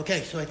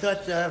Okay, so I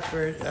thought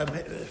for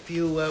a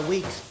few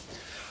weeks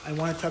I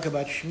want to talk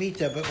about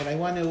Shmittah, but I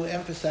want to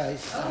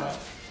emphasize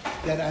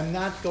that I'm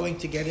not going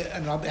to get it,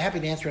 and I'll be happy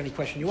to answer any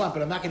question you want,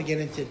 but I'm not going to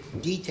get into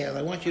detail.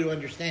 I want you to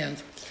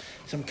understand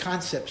some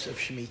concepts of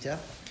Shmittah.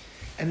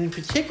 And in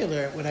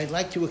particular, what I'd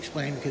like to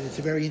explain, because it's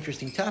a very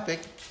interesting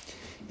topic,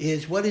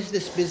 is what is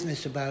this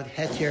business about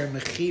Heter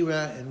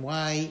Mechira, and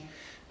why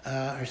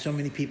are so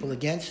many people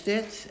against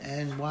it,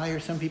 and why are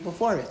some people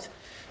for it?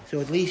 So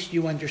at least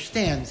you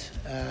understand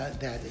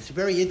that. It's a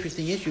very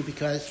interesting issue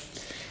because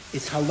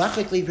it's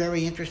halachically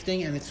very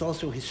interesting, and it's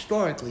also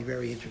historically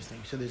very interesting.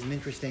 So there's an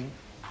interesting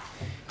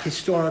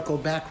historical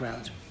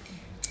background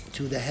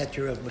to the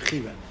Heter of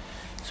Mechira.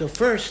 So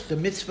first, the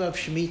mitzvah of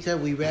Shemitah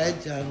we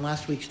read in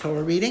last week's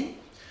Torah reading,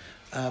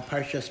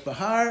 Parshas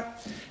Bahar,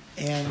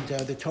 and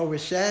the Torah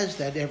says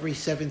that every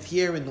seventh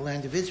year in the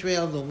land of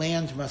Israel, the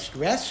land must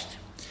rest.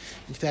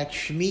 In fact,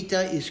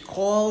 Shemitah is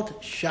called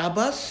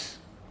Shabbos,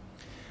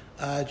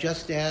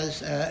 just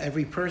as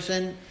every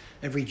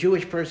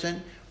Jewish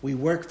person, we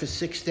work for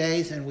 6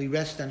 days and we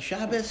rest on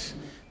Shabbos.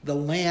 The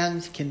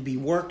land can be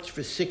worked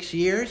for 6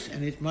 years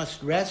and it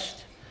must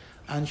rest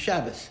on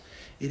Shabbos.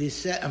 It is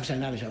said, not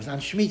on Shabbos, on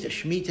Shmittah.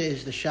 Shmittah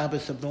is the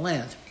Shabbos of the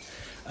land.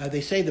 They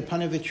say the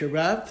Panovich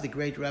Rav, the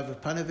great Rav of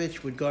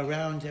Panovich, would go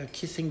around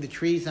kissing the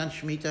trees on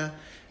Shmittah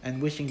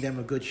and wishing them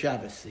a good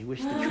Shabbos. He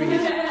wished the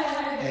trees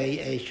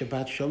a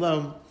Shabbat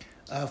Shalom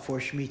for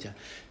Shmittah.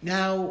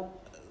 Now,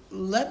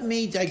 let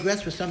me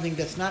digress with something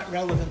that's not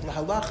relevant to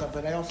halacha,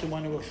 but I also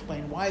want to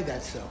explain why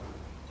that's so.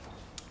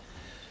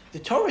 The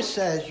Torah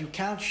says you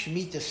count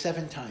Shemitah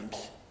 7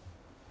 times,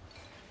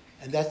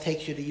 and that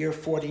takes you to year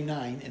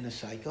 49 in a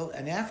cycle.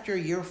 And after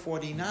year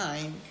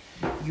 49,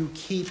 you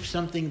keep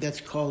something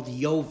that's called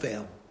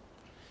Yovel.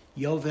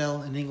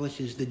 Yovel in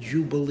English is the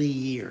Jubilee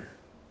year.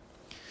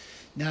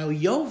 Now,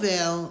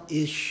 Yovel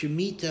is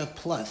Shemitah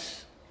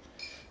plus,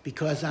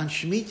 because on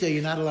Shemitah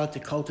you're not allowed to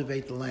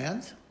cultivate the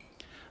land.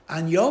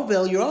 On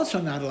Yovel, you're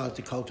also not allowed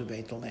to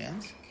cultivate the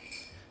land.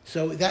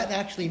 So that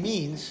actually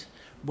means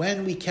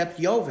when we kept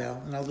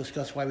Yovel, and I'll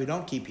discuss why we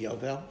don't keep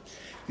Yovel,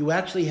 you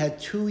actually had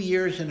 2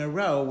 years in a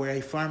row where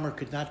a farmer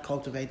could not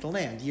cultivate the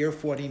land. Year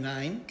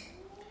 49,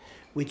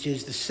 which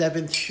is the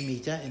 7th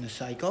Shemitah in a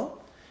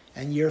cycle,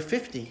 and year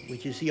 50,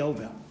 which is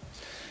Yovel.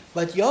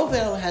 But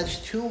Yovel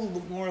has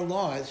 2 more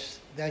laws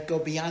that go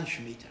beyond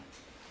Shemitah.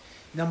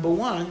 Number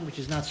 1, which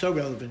is not so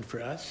relevant for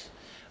us,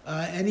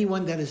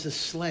 anyone that is a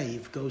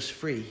slave goes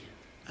free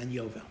on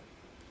Yovel.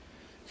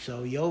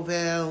 So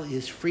Yovel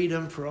is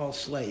freedom for all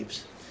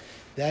slaves.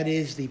 That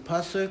is the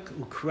pasuk,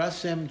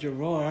 Ukrasem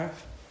Deror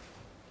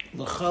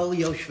L'chol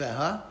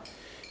Yoshveha.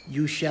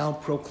 You shall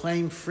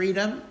proclaim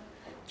freedom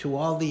to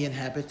all the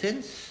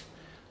inhabitants.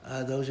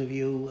 Those of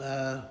you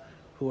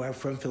who are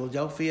from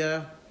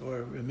Philadelphia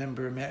or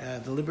remember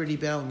the Liberty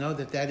Bell know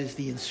that is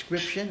the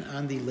inscription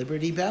on the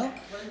Liberty Bell.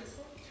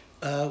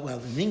 Well,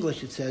 in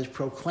English it says,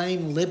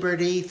 proclaim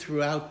liberty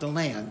throughout the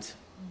land.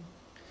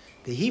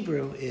 The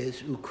Hebrew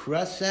is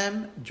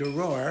Ukrasem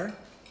Deror.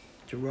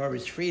 Deror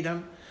is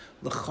freedom.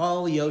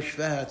 L'chol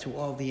Yoshveha, to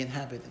all the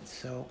inhabitants.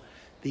 So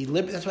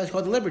that's why it's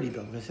called the Liberty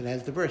Bell, because it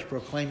has the verse,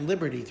 proclaim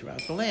liberty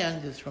throughout the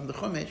land. It's from the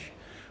Chumash.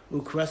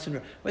 Ukrasem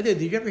Deror. Well,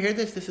 did you ever hear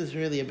this? This is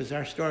really a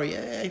bizarre story.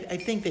 I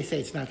think they say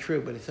it's not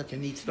true, but it's such a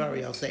neat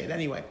story, I'll say it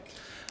anyway.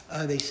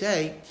 They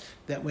say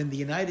that when the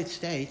United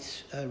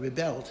States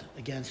rebelled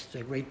against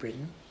Great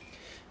Britain,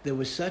 there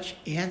was such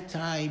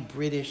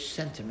anti-British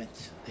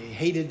sentiment. They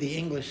hated the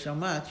English so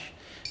much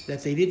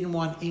that they didn't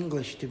want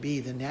English to be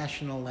the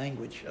national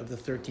language of the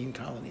 13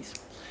 colonies.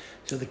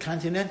 So the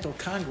Continental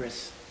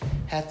Congress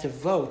had to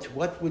vote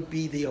what would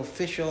be the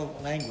official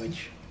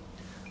language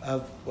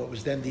of what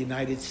was then the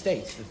United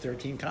States, the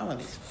 13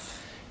 colonies.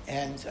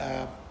 And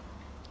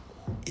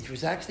it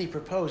was actually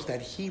proposed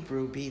that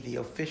Hebrew be the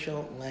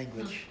official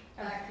language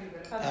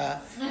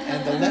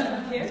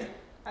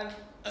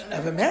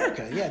of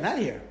America. Yeah, not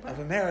here, of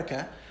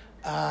America.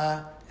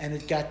 And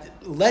it got,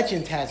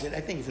 legend has it, I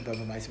think it's above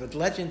my mice, but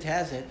legend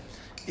has it,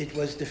 it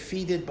was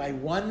defeated by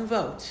 1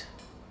 vote,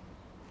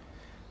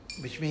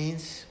 which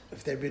means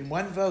if there had been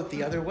 1 vote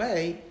the other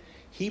way,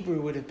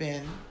 Hebrew would have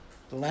been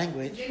the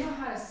language. Did they know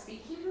how to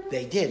speak Hebrew?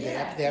 They did.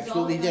 Yeah, they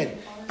absolutely did.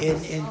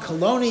 In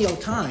colonial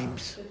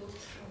times,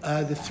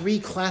 the 3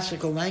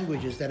 classical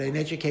languages that an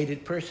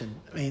educated person,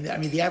 I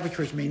mean, the average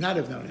person may not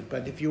have known it,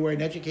 but if you were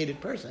an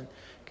educated person,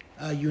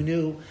 you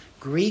knew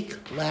Greek,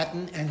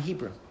 Latin, and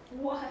Hebrew.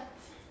 What?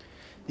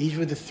 These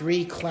were the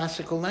 3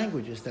 classical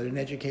languages that an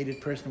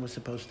educated person was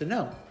supposed to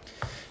know.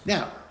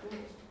 Now,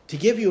 to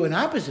give you an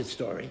opposite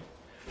story,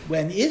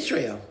 when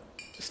Israel,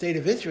 the state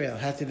of Israel,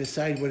 had to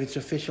decide what its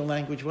official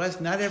language was,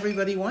 not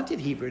everybody wanted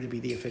Hebrew to be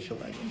the official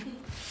language.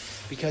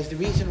 Because the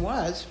reason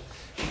was,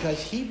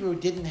 because Hebrew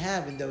didn't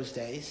have, in those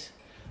days,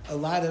 a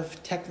lot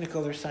of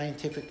technical or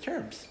scientific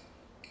terms.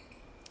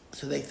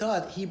 So they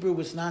thought Hebrew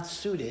was not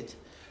suited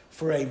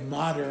for a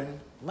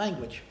modern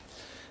language.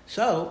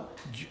 So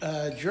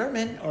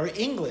German or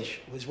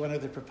English was one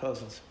of the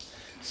proposals.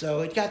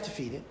 So it got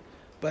defeated.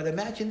 But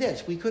imagine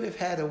this. We could have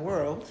had a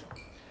world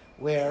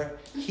where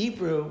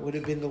Hebrew would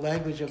have been the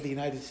language of the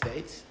United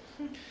States,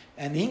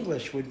 and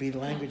English would be the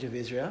language of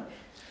Israel.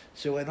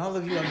 So when all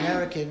of you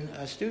American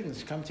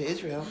students come to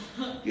Israel,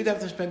 you'd have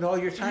to spend all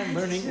your time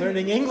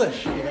learning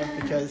English,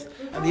 because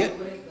on the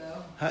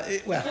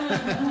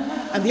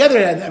on the other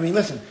hand, I mean,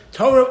 listen,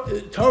 Torah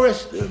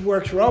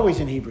works were always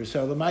in Hebrew,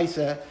 so the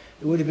Maisa,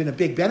 it would have been a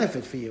big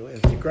benefit for you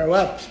if to grow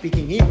up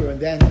speaking Hebrew and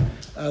then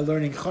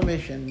learning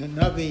Chumash and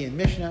Navi and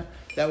Mishnah.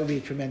 That would be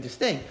a tremendous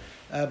thing.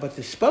 But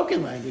the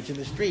spoken language in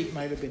the street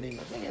might have been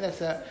English.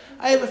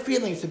 I have a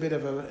feeling it's a bit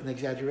of an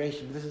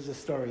exaggeration. This is a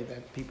story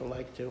that people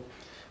like to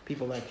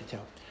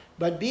tell.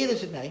 But be it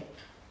as it may,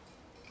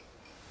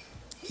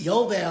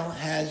 Yovel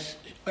has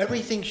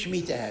everything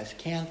Shemitah has.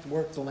 Can't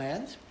work the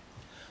land.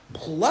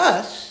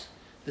 Plus,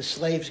 the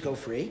slaves go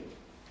free.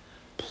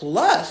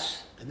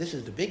 Plus, and this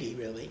is the biggie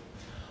really,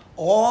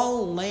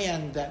 all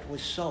land that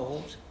was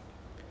sold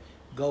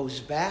goes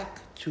back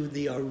to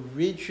the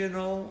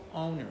original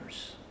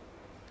owners.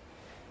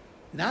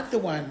 Not the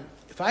one,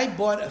 if I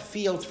bought a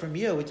field from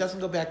you, it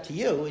doesn't go back to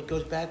you, it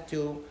goes back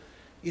to,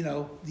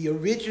 the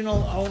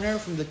original owner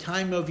from the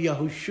time of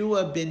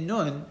Yehoshua ben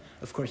Nun.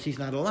 Of course, he's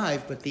not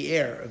alive, but the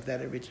heir of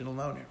that original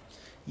owner,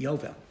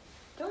 Yovel.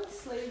 Don't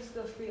slaves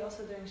go free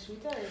also during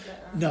Shmittah? Is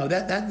that wrong?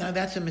 No,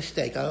 that's a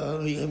mistake.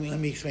 Let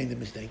me explain the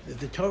mistake.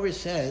 The Torah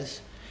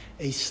says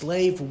a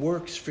slave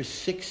works for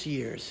 6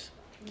 years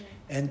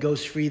and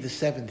goes free the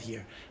 7th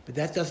year. But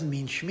that doesn't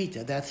mean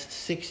Shmittah. That's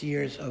 6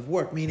 years of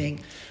work. Meaning,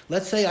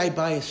 let's say I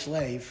buy a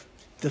slave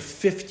the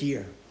 5th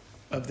year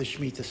of the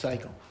Shmittah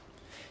cycle.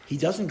 He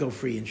doesn't go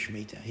free in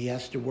Shmittah. He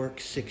has to work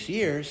 6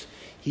 years.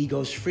 He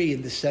goes free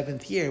in the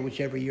 7th year,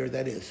 whichever year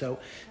that is. So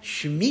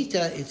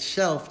Shmittah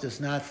itself does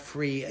not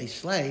free a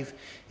slave.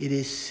 It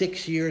is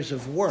 6 years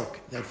of work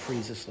that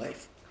frees a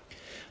slave.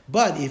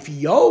 But if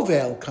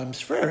Yovel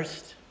comes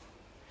first,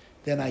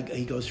 then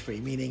he goes free.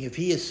 Meaning if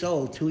he is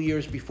sold 2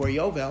 years before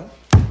Yovel,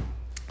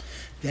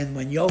 then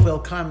when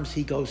Yovel comes,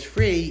 he goes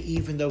free,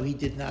 even though he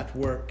did not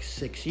work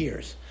 6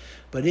 years.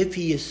 But if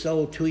he is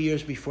sold 2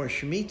 years before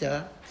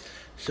Shemitah,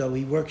 so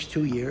he works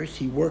 2 years,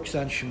 he works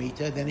on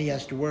Shemitah, then he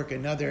has to work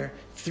another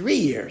 3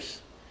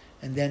 years,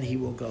 and then he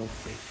will go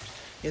free.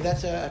 Yeah,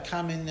 that's a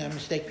common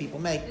mistake people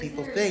make.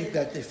 People think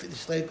that if the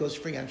slave goes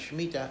free on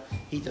Shemitah,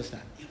 he does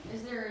not.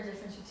 Is there a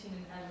difference between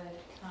an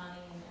Eved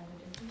Kani and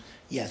Eved Ivri?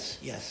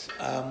 Yes.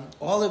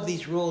 All of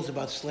these rules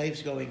about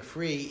slaves going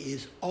free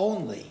is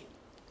only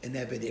an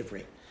Eved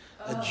Ivri.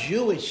 A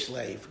Jewish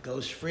slave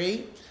goes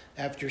free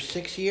after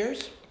 6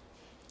 years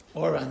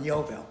or on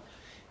Yovel.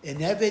 An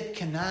Eved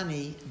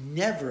Kanani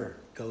never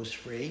goes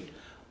free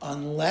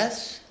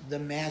unless the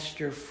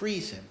master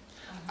frees him.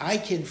 I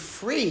can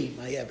free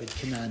my Eved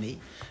Kanani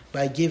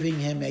by giving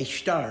him a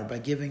shtar, by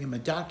giving him a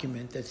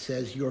document that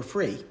says you're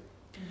free.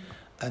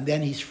 And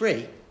then he's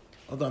free.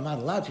 Although I'm not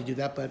allowed to do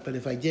that, but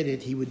if I did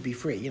it, he would be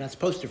free. You're not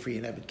supposed to free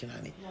an Eved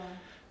Kanani.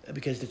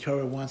 Because the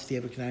Torah wants the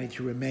Eved Kanani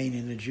to remain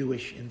in a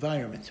Jewish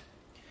environment.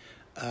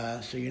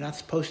 So you're not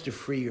supposed to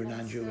free your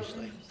non-Jewish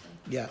slave.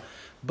 Yeah.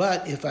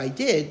 But if I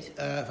did,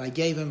 if I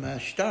gave him a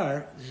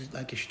shtar, this is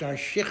like a shtar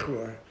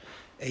shichrur,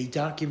 a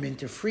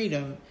document of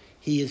freedom,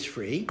 he is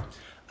free.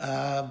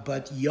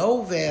 But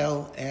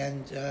Yovel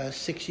and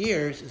 6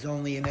 years is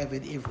only an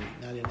Eved Ivri,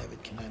 not an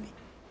Eved Kanani.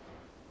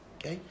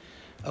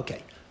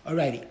 Okay.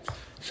 Alrighty.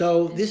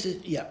 So this is,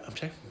 I'm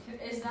sorry?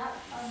 Is that,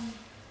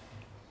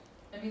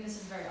 this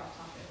is very off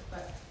topic,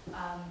 but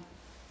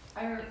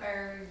I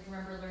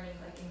remember learning,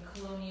 in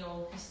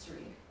colonial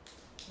history,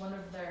 one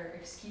of their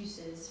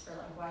excuses for,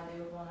 why they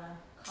would want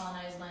to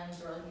colonize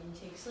lands or, even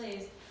take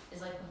slaves is,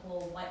 the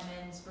whole white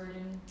man's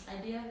burden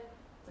idea.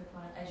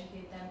 Want to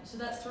educate them. So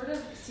that sort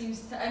of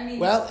seems to,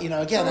 well,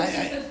 again, I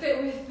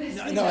fit with this.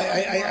 I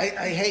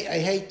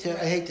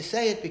hate to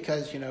say it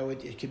because,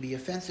 it can be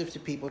offensive to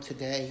people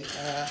today,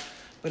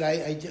 but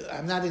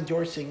I'm not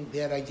endorsing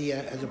that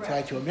idea as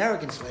applied to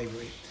American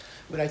slavery.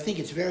 But I think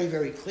it's very,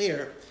 very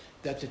clear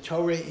that the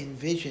Torah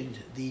envisioned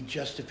the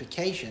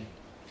justification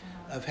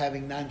of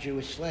having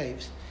non-Jewish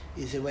slaves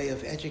is a way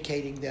of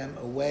educating them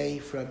away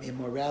from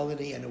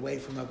immorality and away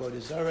from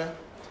Avodah Zarah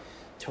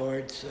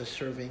towards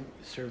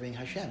serving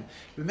Hashem.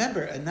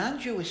 Remember, a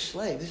non-Jewish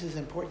slave, this is an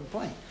important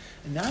point,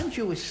 a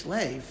non-Jewish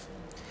slave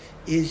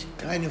is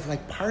kind of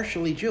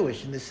partially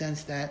Jewish in the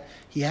sense that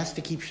he has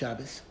to keep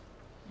Shabbos.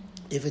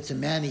 If it's a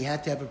man, he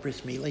had to have a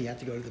bris milah, he had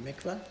to go to the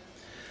mikvah.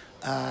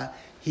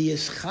 He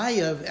is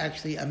chayav,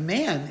 actually, a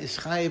man is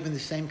chayav in the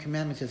same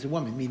commandments as a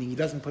woman, meaning he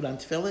doesn't put on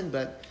tefillin,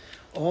 but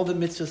all the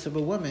mitzvahs of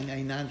a woman,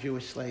 a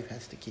non-Jewish slave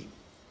has to keep.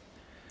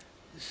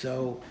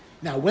 So,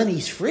 now when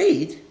he's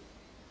freed,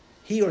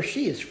 he or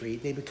she is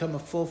freed, they become a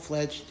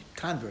full-fledged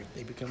convert.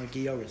 They become a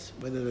gioris,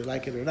 whether they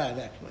like it or not,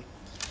 actually.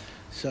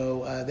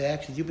 So they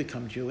actually do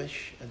become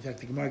Jewish. In fact,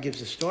 the Gemara gives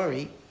a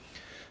story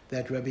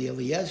that Rabbi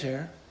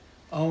Eliezer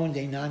owned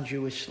a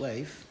non-Jewish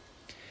slave,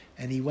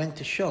 and he went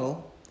to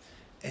shul,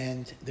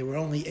 and there were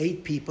only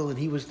 8 people, and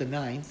he was the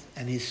 9th,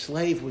 and his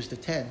slave was the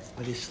 10th,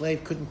 but his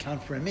slave couldn't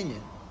count for a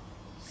minyan.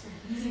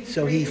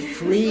 So he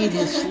freed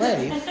his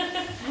slave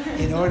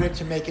in order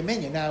to make a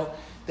minyan. Now,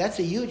 that's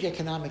a huge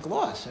economic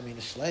loss. I mean,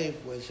 a slave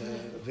was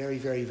very,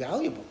 very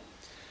valuable.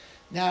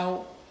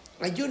 Now,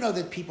 I do know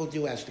that people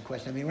do ask the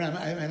question. I mean,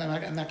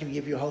 I'm not going to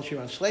give you a whole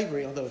share on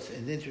slavery, although it's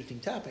an interesting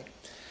topic.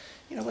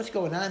 What's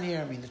going on here?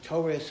 I mean, the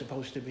Torah is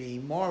supposed to be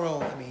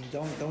moral. I mean,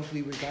 don't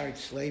we regard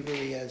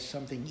slavery as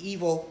something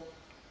evil?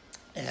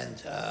 And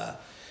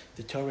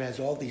the Torah has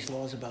all these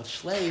laws about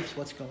slaves.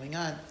 What's going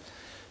on?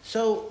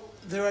 So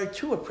there are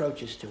two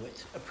approaches to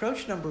it.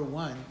 Approach number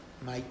one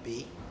might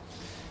be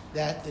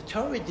that the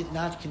Torah did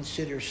not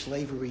consider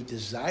slavery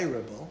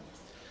desirable.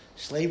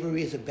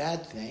 Slavery is a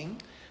bad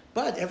thing.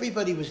 But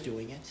everybody was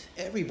doing it.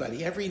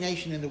 Every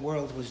nation in the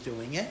world was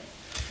doing it.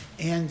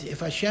 And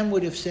if Hashem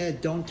would have said,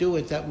 don't do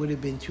it, that would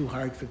have been too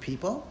hard for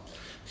people.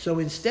 So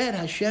instead,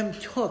 Hashem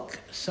took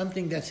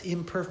something that's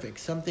imperfect,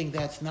 something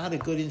that's not a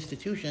good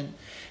institution,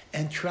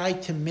 and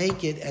tried to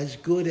make it as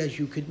good as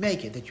you could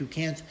make it. That you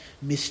can't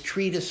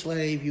mistreat a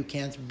slave, you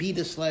can't beat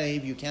a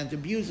slave, you can't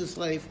abuse a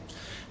slave.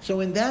 So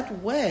in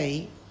that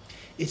way,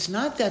 it's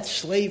not that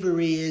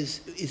slavery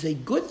is a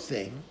good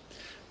thing,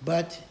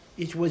 but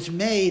it was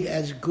made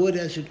as good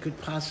as it could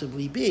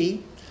possibly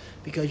be,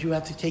 because you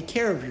have to take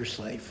care of your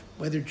slave,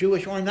 whether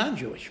Jewish or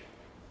non-Jewish.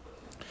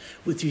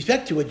 With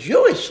respect to a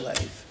Jewish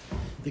slave,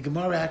 the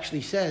Gemara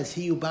actually says,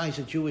 he who buys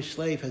a Jewish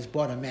slave has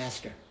bought a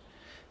master.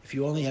 If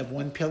you only have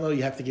one pillow,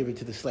 you have to give it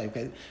to the slave.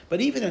 Okay?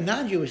 But even a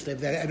non-Jewish slave,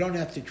 that I don't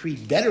have to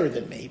treat better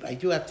than me, I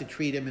do have to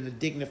treat him in a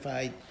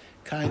dignified,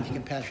 kind, and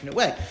compassionate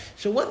way.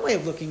 So one way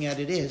of looking at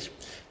it is,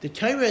 the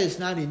Torah is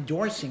not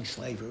endorsing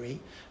slavery,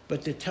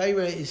 but the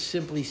Torah is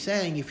simply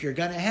saying, if you're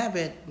going to have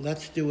it,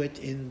 let's do it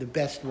in the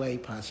best way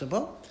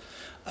possible.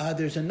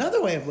 There's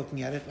another way of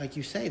looking at it, like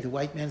you say, the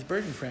white man's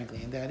burden,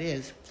 frankly, and that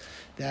is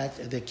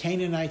that the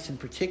Canaanites in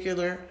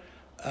particular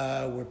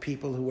were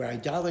people who were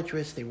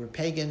idolatrous, they were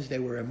pagans, they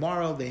were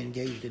immoral, they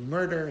engaged in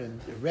murder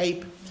and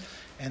rape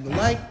and the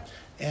like,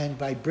 and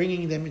by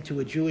bringing them into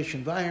a Jewish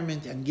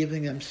environment and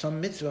giving them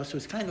some mitzvah, so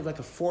it's kind of like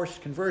a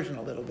forced conversion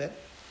a little bit,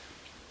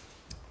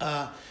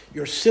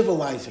 you're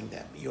civilizing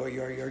them.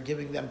 You're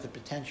giving them the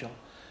potential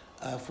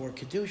for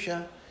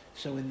kedusha.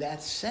 So in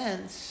that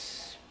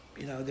sense,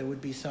 there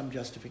would be some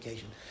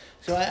justification.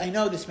 So I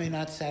know this may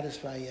not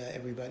satisfy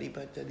everybody,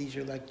 but these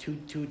are like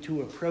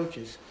two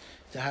approaches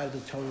to how the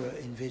Torah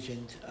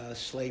envisioned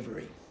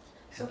slavery.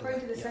 So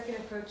according to the second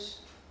approach,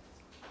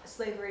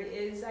 slavery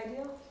is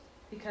ideal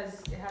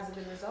because it has a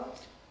good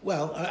result?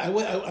 Well,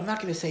 I'm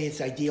not going to say it's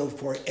ideal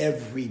for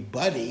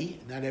everybody.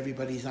 Not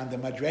everybody's on the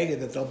madrega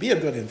that there'll be a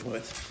good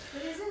influence.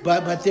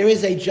 But there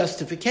is a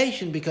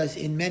justification because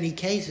in many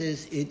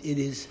cases it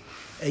is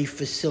a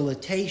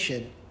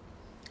facilitation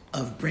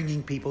of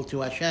bringing people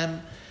to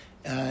Hashem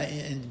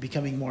and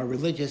becoming more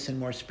religious and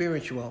more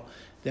spiritual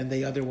than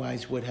they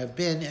otherwise would have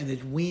been, and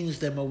it weans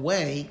them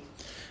away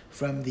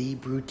from the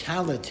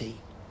brutality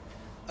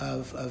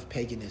of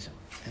paganism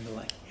and the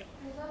like.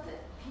 I thought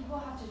that people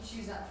have to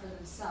choose that for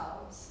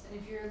themselves, and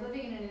if you're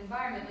living in an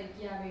environment,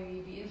 maybe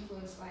you'd be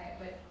influenced by it,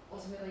 but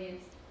ultimately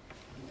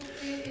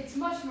it's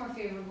much more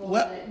favorable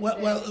that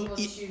people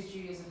choose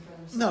Judaism for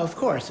themselves. No, of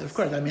course.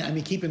 I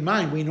mean, keep in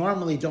mind, we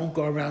normally don't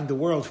go around the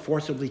world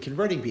forcibly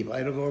converting people.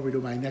 I don't go over to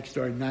my next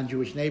door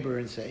non-Jewish neighbor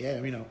and say,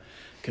 "Hey,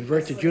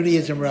 convert to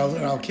Judaism or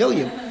I'll kill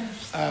you."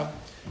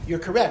 You're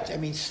correct. I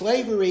mean,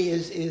 slavery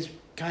is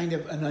kind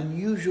of an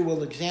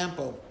unusual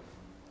example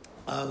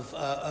of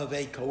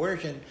a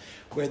coercion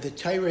where the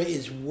Torah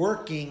is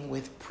working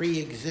with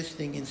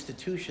pre-existing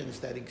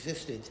institutions that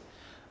existed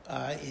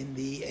in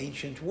the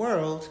ancient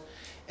world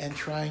and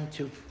trying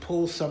to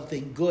pull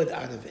something good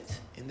out of it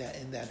in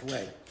that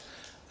way.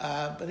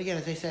 But again,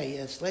 as I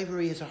say,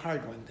 slavery is a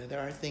hard one. There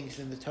are things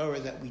in the Torah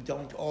that we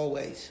don't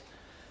always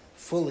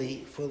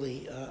fully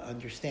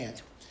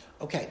understand.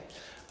 Okay,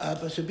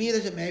 but so be it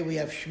as it may, we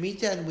have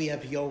Shmittah and we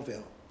have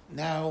Yovel.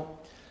 Now,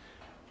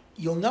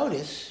 you'll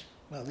notice,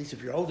 well, at least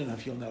if you're old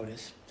enough, you'll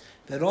notice,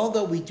 that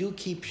although we do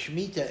keep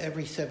Shmittah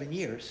every 7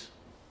 years,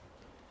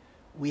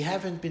 we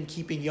haven't been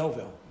keeping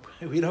Yovel.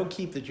 We don't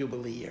keep the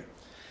Jubilee year.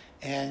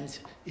 And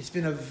it's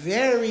been a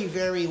very,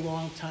 very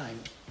long time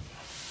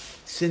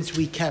since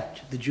we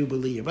kept the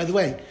Jubilee year. By the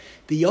way,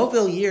 the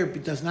Yovel year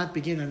does not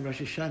begin on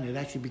Rosh Hashanah. It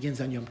actually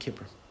begins on Yom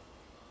Kippur.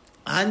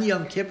 On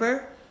Yom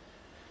Kippur,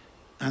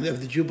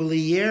 of the Jubilee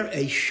year,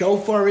 a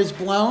shofar is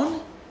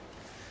blown.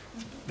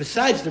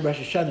 Besides the Rosh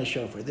Hashanah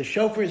shofar, the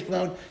shofar is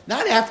blown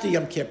not after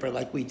Yom Kippur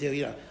like we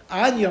do.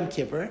 On Yom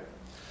Kippur,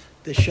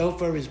 the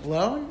shofar is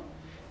blown,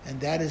 and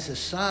that is a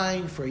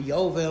sign for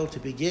Yovel to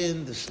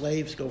begin. The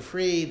slaves go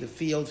free, the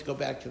fields go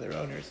back to their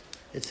owners,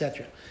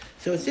 etc.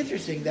 So it's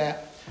interesting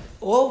that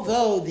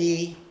although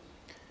the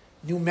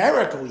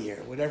numerical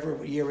year,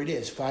 whatever year it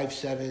is, 5,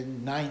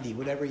 7, 90,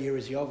 whatever year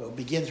is Yovel,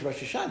 begins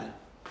Rosh Hashanah,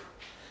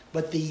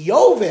 but the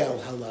Yovel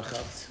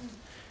halachas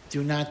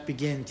do not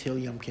begin till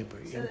Yom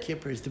Kippur. Yom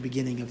Kippur is the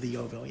beginning of the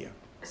Yovel year.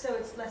 So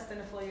it's less than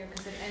a full year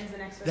because it ends the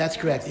next Rosh Hashanah? That's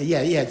correct.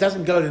 Yeah. It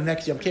doesn't go to the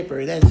next Yom Kippur.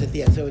 It ends at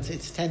the end. So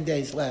it's 10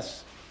 days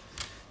less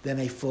than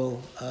a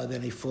full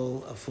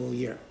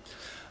year.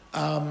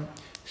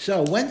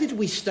 So when did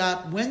we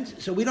stop?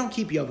 So we don't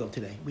keep Yovel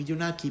today. We do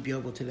not keep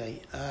Yovel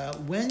today.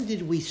 When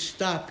did we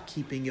stop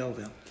keeping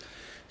Yovel?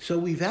 So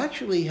we've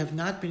actually have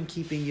not been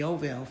keeping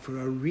Yovel for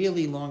a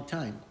really long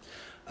time.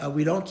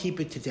 We don't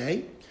keep it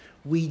today.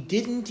 We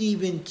didn't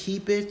even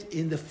keep it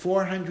in the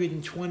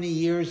 420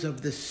 years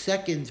of the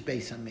second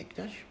Beis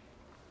HaMikdash.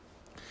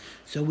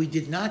 So we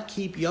did not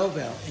keep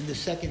Yovel in the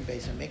second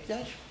Beis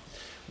HaMikdash.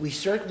 We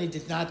certainly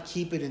did not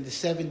keep it in the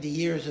 70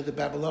 years of the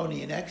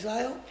Babylonian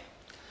exile.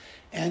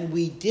 And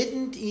we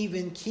didn't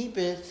even keep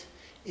it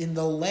in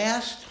the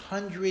last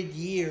 100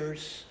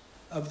 years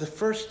of the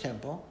first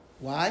temple.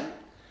 Why?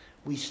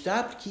 We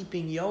stopped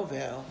keeping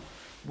Yovel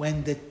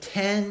when the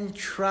 10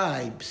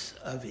 tribes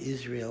of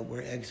Israel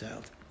were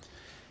exiled.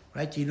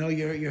 Right? You know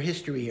your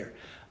history here.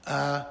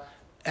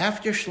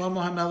 After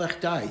Shlomo HaMelech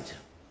died,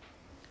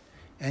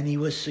 and he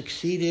was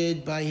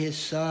succeeded by his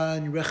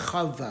son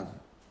Rechavam.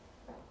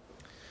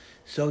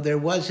 So there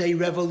was a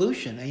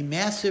revolution, a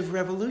massive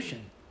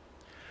revolution,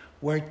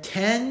 where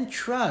 10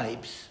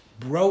 tribes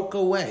broke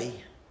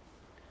away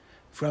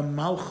from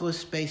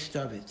Malchus Beis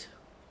David,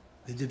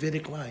 the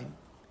Davidic line.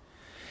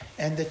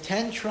 And the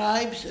 10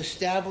 tribes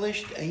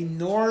established a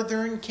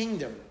northern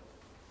kingdom,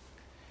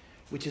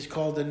 which is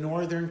called the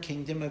Northern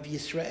Kingdom of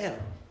Yisrael.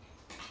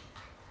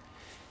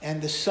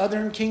 And the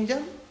southern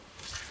kingdom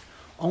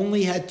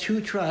only had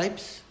 2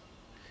 tribes,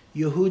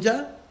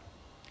 Yehuda,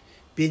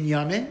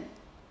 Binyamin,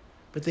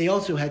 but they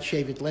also had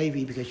Shevet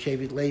Levi, because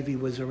Shevet Levi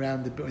was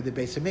around where the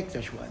Beis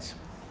HaMikdash was.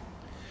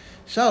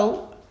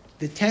 So,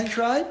 the 10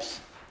 tribes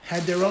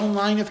had their own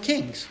line of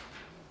kings,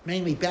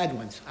 mainly bad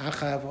ones.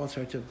 Achav, all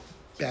sorts of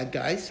bad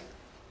guys.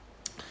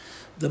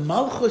 The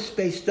Malchus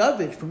Beis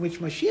David, from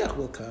which Mashiach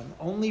will come,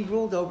 only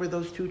ruled over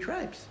those 2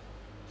 tribes,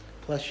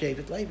 plus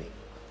Shevet Levi.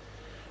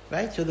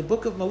 Right? So the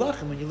book of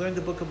Malachim, when you learn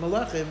the book of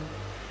Malachim,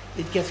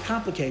 it gets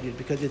complicated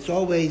because it's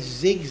always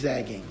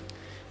zigzagging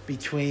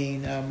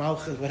between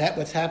Malchus,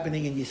 what's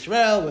happening in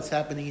Yisrael, what's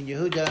happening in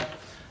Yehuda,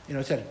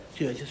 etc.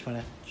 So I just want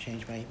to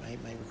change my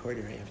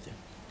recorder. I have to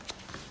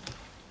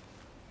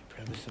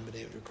promise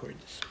somebody would record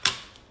this.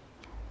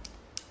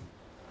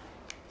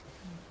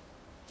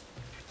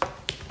 I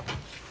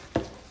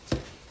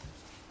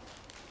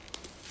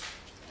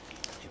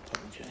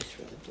apologize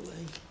for the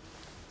delay.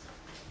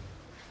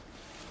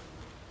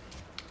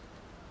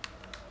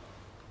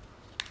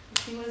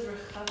 He was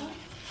Rechavam?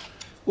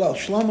 Well,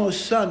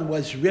 Shlomo's son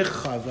was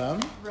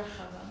Rechavam,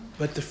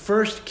 but the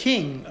first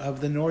king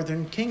of the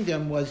northern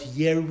kingdom was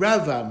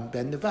Yeravam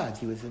ben Nevat.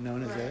 He was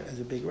known as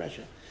a big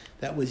Russia.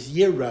 That was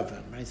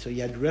Yeravam, right? So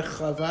you had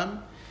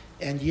Rechavam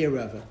and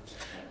Yeravam.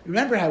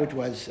 Remember how it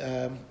was.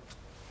 The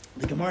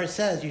Gemara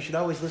says you should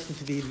always listen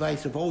to the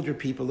advice of older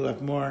people who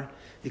have more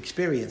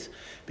experience,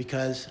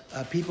 because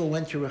people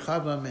went to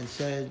Rechavam and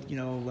said,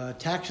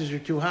 taxes are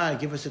too high,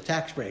 give us a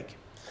tax break.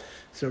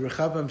 So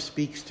Rechavam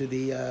speaks to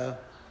the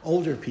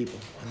older people,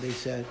 and they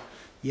said,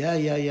 yeah.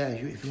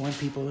 If you want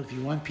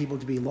people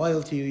to be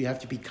loyal to you, you have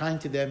to be kind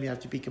to them, you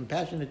have to be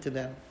compassionate to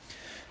them.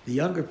 The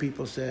younger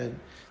people said,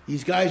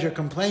 these guys are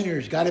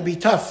complainers, got to be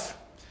tough.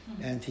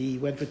 And he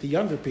went with the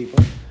younger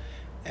people,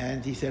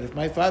 and he said, if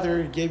my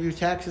father gave you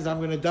taxes, I'm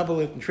going to double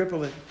it and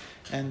triple it.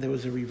 And there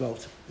was a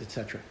revolt,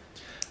 etc.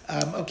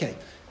 Okay.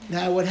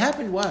 Now, what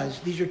happened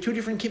was, these are two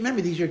different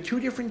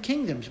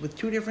kingdoms with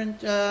 2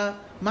 different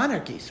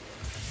monarchies.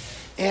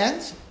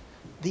 And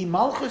the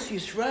Malchus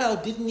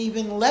Yisrael didn't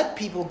even let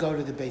people go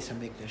to the Beis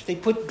HaMikdash. They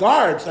put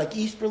guards like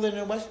East Berlin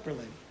and West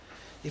Berlin.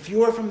 If you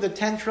were from the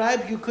 10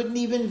 tribes, you couldn't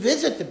even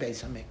visit the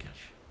Beis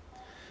HaMikdash.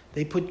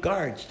 They put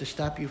guards to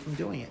stop you from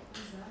doing it.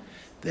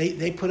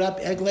 They put up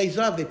Eglei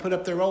Zav. They put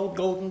up their own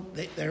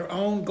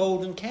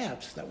golden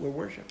calves that were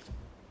worshipped.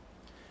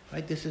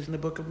 Right? This is in the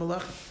book of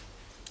Malachim.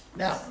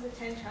 Now, the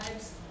 10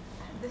 tribes.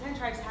 The 10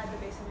 tribes had the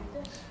Beis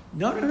HaMikdash.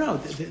 No.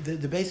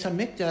 The Beis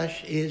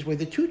HaMikdash is where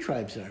the 2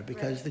 tribes are,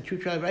 because the 2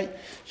 tribes, right?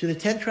 So the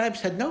 10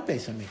 tribes had no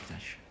Beis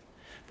HaMikdash,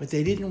 but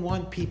they didn't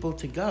want people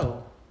to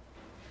go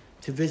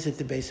to visit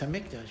the Beis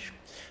HaMikdash.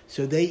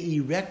 So they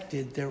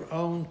erected their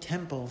own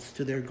temples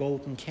to their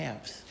golden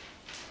calves,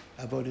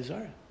 Avodah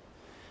Zarah.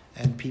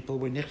 And people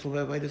were nichel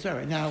Avodah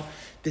Zarah. Now,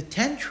 the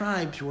 10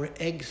 tribes were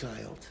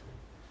exiled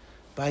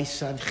by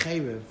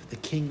Sancheriv, the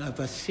king of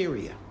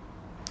Assyria.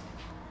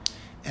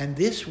 And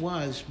this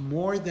was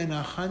more than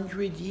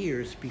 100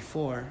 years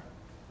before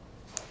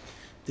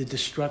the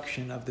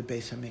destruction of the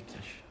Beis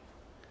HaMikdash.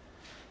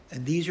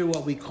 And these are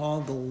what we call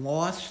the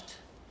lost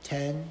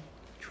 10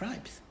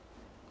 tribes.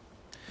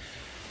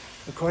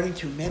 According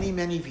to many,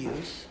 many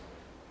views,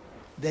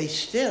 they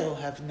still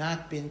have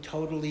not been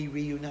totally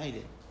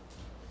reunited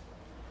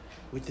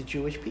with the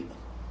Jewish people.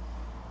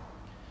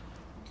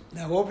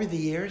 Now, over the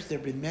years, there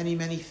have been many,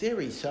 many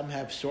theories. Some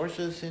have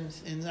sources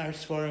in our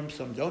Sforim,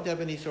 some don't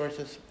have any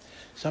sources.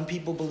 Some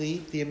people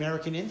believe the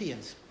American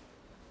Indians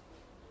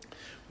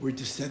were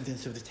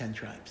descendants of the 10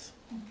 tribes.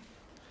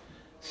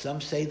 Some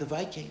say the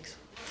Vikings.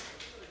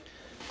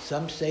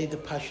 Some say the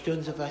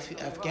Pashtuns of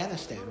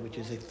Afghanistan, which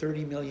is a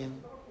 30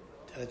 million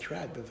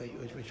tribe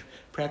which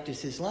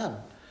practice Islam,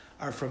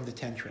 are from the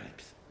 10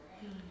 tribes.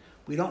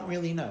 We don't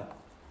really know.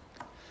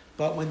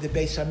 But when the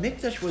Beis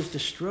HaMikdash was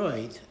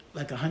destroyed,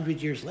 like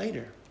 100 years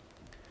later,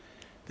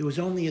 there was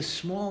only a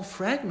small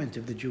fragment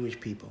of the Jewish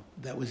people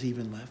that was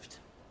even left.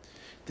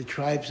 The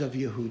tribes of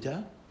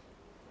Yehuda,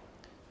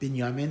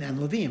 Binyamin, and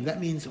Levim. That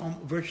means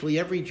virtually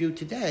every Jew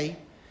today,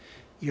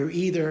 you're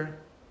either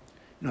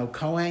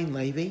Kohen,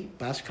 Levi,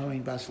 Bas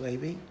Kohen, Bas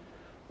Levi,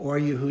 or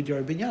Yehuda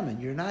or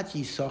Binyamin. You're not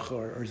Yisachar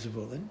or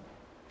Zevulun,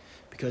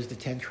 because the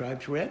 10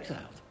 tribes were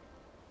exiled.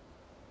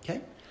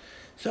 Okay?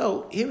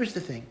 So here is the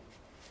thing.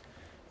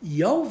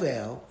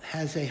 Yovel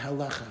has a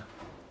halacha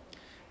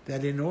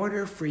that in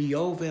order for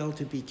Yovel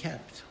to be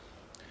kept,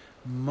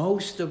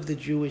 most of the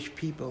Jewish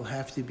people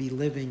have to be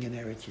living in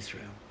Eretz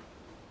Yisrael.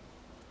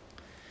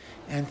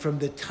 And from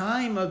the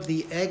time of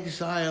the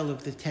exile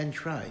of the 10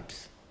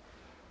 tribes,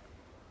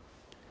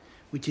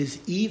 which is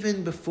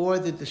even before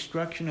the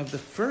destruction of the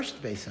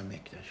first Beis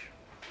HaMikdash,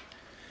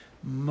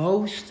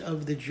 most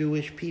of the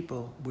Jewish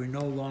people were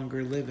no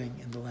longer living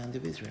in the land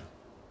of Israel.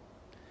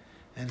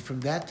 And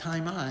from that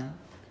time on,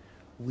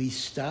 we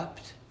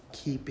stopped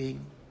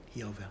keeping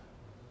Yovel.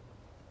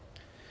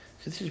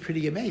 So this is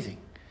pretty amazing.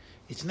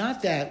 It's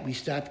not that we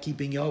stopped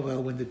keeping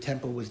Yovel when the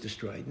temple was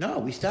destroyed. No,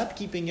 we stopped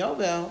keeping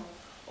Yovel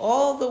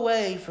all the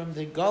way from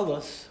the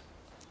Golus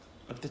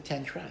of the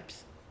 10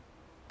 tribes.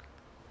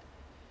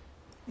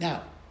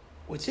 Now,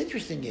 what's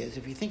interesting is,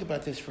 if you think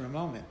about this for a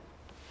moment,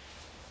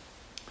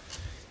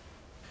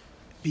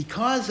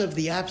 because of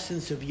the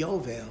absence of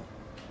Yovel,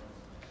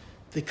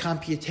 the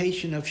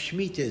computation of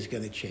Shmittah is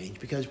going to change.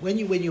 Because when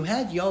you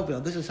had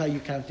Yovel, this is how you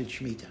counted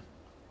Shmittah.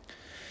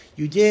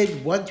 You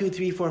did 1, 2,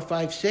 3, 4,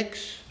 5,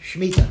 6,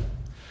 Shmittah.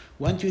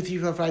 1, 2, 3,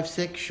 4, 5,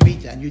 6,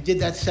 Shmittah. And you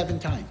did that 7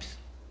 times.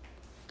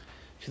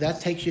 So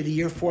that takes you to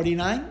year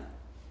 49.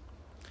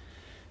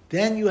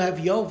 Then you have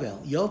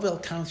Yovel.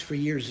 Yovel counts for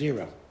year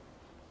 0.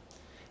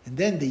 And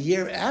then the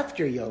year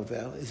after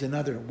Yovel is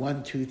another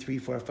 1, 2, 3,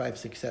 4, 5,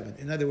 6, 7.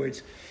 In other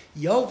words,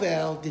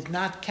 Yovel did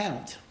not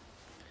count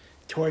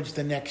towards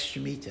the next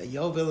Shemitah.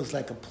 Yovel is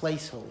like a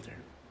placeholder.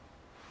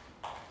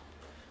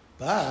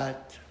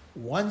 But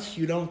once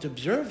you don't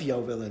observe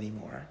Yovel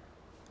anymore,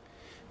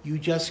 you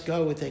just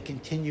go with a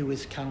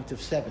continuous count of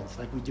 7s,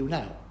 like we do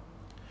now.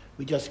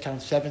 We just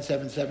count 7,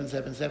 7, 7,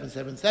 7, 7,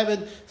 7,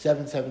 7,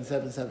 7, 7,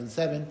 7, 7,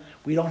 7.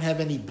 We don't have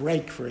any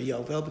break for a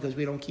Yovel because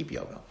we don't keep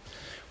Yovel.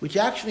 Which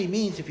actually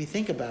means, if you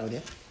think about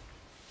it,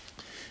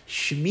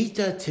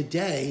 Shemitah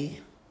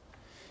today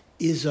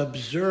is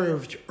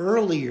observed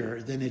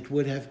earlier than it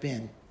would have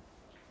been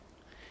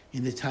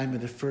in the time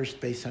of the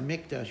first Beis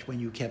HaMikdash when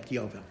you kept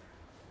Yovel.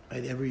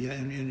 Right? You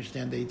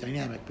understand the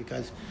dynamic,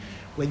 because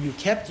when you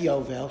kept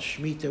Yovel,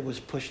 Shemitah was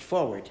pushed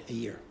forward a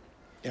year.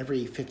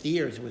 Every 50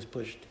 years it was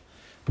pushed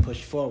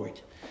forward.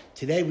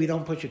 Today we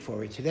don't push it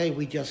forward. Today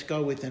we just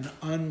go with an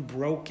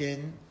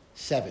unbroken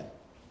 7.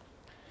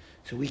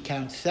 So we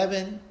count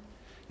 7,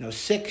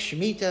 6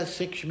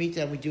 Shemitah,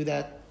 and we do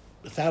that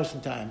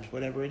 1,000 times,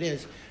 whatever it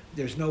is.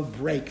 There's no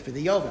break for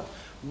the Yovel.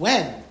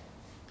 When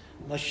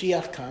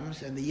Mashiach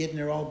comes and the Yidden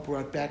are all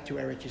brought back to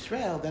Eretz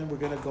Yisrael, then we're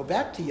going to go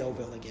back to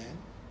Yovel again,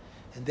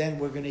 and then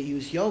we're going to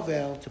use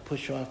Yovel to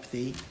push off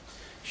the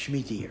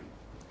Shemitah year.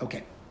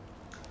 Okay.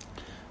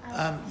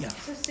 Yeah.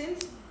 So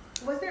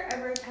was there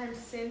ever a time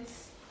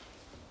since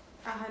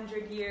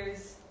 100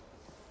 years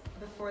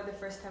before the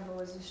first temple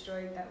was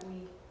destroyed that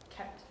we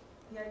kept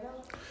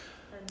Yovel?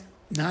 Or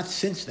no? Not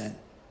since then.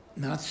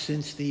 Not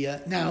since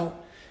the... Now,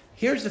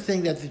 here's the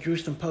thing that the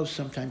Jerusalem Post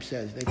sometimes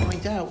says. They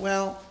point out,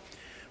 well,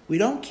 we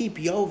don't keep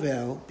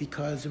Yovel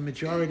because the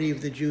majority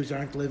of the Jews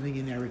aren't living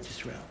in Eretz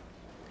Yisrael.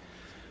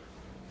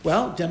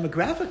 Well,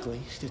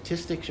 demographically,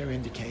 statistics are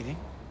indicating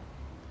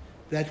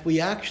that we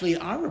actually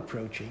are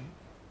approaching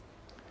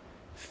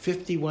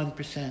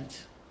 51%.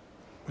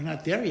 We're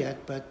not there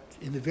yet, but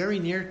in the very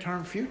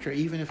near-term future,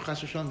 even if Chas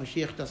v'Shalom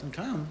Mashiach doesn't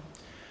come,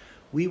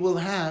 we will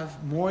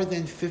have more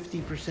than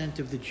 50%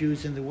 of the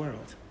Jews in the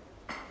world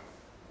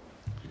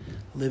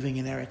living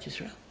in Eretz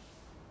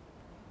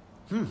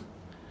Yisrael.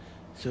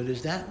 So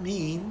does that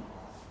mean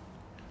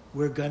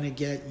we're going to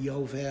get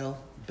Yovel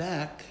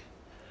back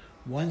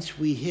once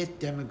we hit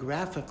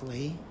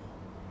demographically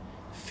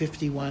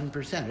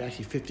 51%, or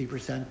actually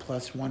 50%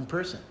 plus one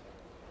person?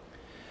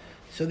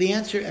 So the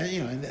answer,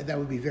 and that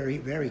would be very,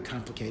 very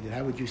complicated.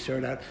 How would you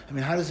sort out? I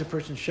mean, how does a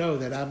person show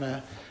that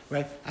I'm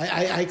right?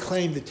 I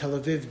claim the Tel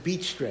Aviv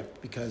beach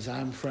strip because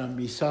I'm from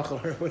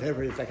Yisachar or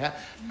whatever. It's like,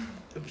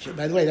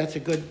 by the way, that's a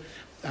good,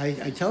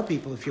 I tell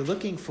people, if you're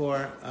looking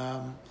for,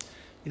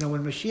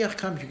 when Mashiach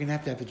comes, you're going to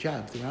have a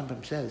job. The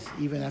Rambam says,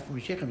 even after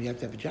Mashiach comes, you have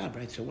to have a job,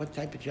 right? So what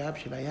type of job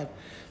should I have?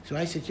 So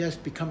I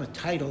suggest become a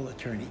title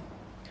attorney,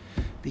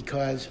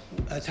 because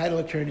a title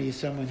attorney is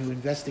someone who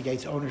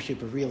investigates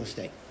ownership of real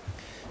estate.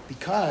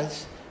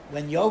 Because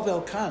when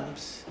Yovel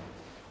comes,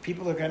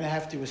 people are going to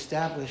have to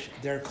establish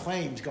their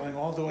claims going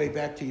all the way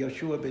back to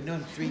Yoshua ben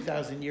Nun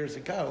 3,000 years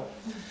ago.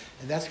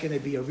 And that's going to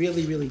be a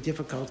really, really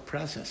difficult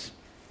process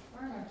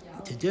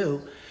to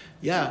do.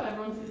 Yeah.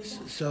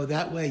 So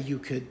that way you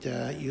could,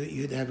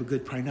 you'd have a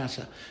good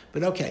parnasa.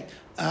 But okay.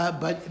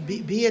 But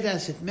be it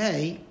as it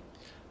may,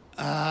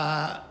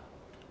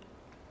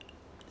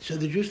 So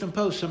the Jerusalem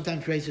Post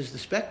sometimes raises the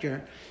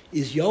specter,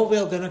 is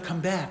Yovel going to come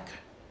back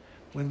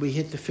when we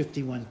hit the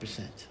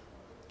 51%?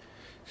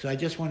 So I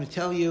just want to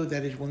tell you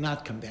that it will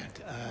not come back.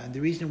 And the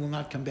reason it will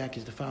not come back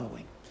is the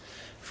following.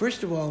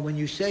 First of all, when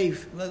you say,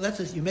 let's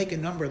say you make a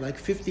number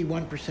like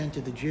 51%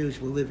 of the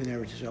Jews will live in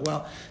Eretz Israel.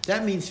 Well,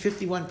 that means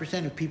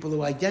 51% of people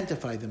who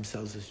identify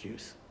themselves as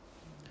Jews.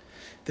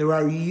 There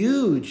are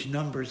huge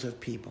numbers of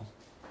people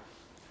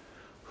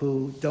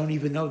who don't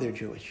even know they're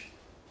Jewish.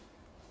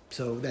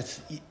 So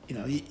that's,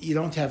 you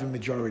don't have a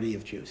majority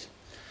of Jews.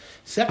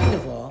 Second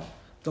of all,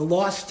 the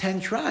lost 10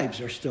 tribes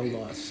are still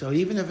lost. So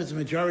even if it's a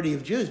majority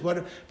of Jews,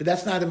 but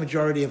that's not a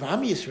majority of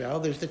Am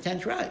Yisrael, there's the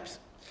 10 tribes.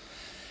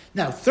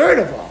 Now, third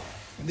of all,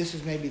 and this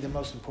is maybe the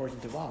most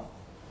important of all,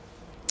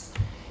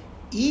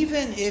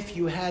 even if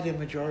you had a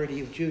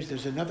majority of Jews,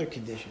 there's another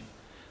condition.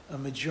 A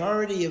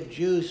majority of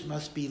Jews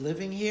must be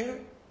living here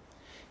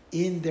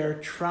in their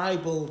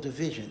tribal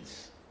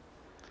divisions.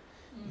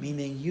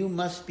 Meaning you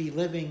must be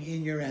living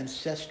in your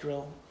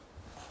ancestral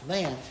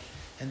land,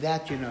 and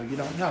that, you don't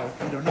know.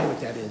 You don't know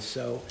what that is,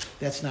 so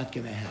that's not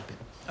going to happen.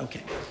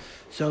 Okay,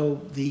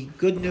 so the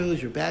good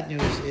news or bad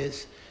news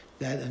is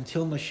that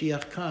until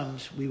Mashiach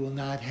comes, we will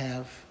not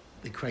have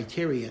the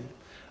criterion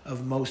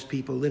of most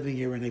people living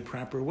here in a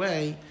proper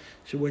way,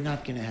 so we're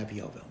not going to have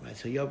Yovel, right?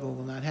 So Yovel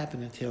will not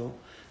happen until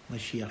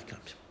Mashiach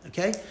comes,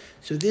 okay?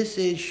 So this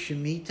is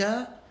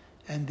Shemitah,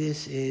 and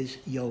this is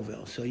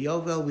Yovel. So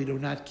Yovel we do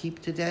not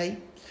keep today.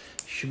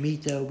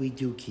 Shemitah we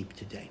do keep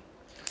today.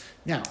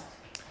 Now,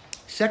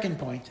 second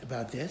point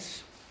about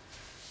this.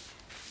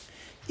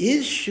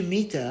 Is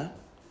Shemitah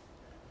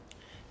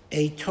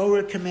a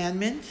Torah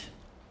commandment,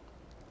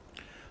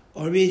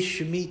 or is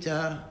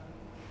Shemitah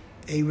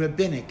a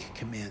rabbinic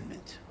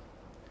commandment?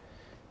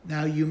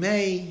 Now, you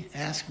may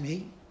ask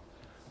me,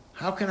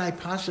 how can I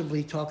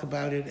possibly talk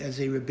about it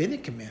as a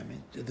rabbinic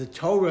commandment? The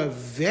Torah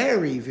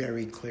very,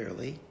 very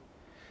clearly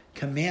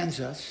commands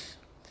us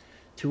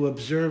to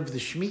observe the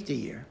Shemitah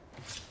year.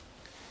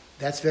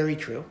 That's very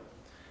true.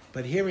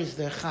 But here is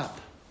the chap.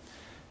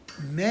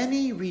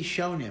 Many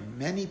Rishonim,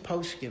 many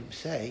poskim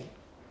say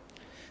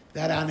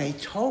that on a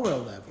Torah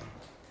level,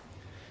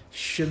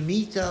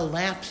 Shemitah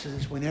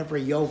lapses whenever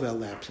Yovel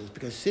lapses.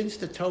 Because since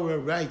the Torah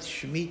writes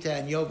Shemitah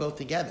and Yovel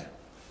together,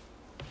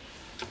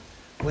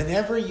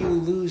 whenever you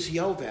lose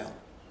Yovel,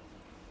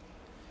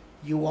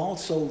 you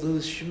also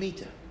lose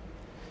Shemitah.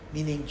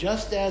 Meaning,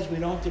 just as we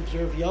don't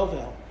observe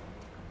Yovel,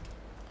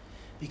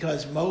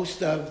 because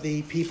most of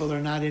the people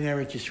are not in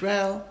Eretz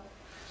Yisrael,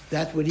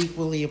 that would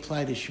equally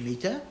apply to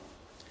Shemitah.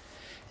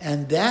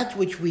 And that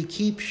which we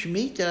keep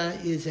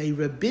Shemitah is a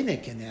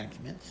rabbinic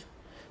enactment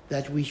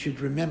that we should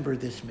remember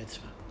this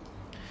mitzvah.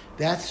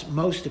 That's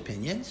most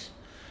opinions.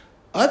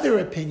 Other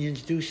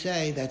opinions do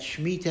say that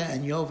Shemitah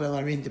and Yovel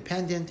are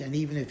independent, and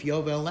even if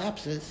Yovel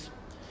lapses,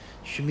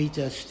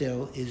 Shemitah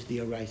still is the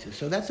oraisa.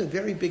 So that's a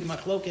very big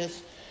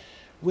machlokas,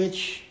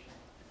 which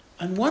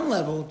on one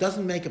level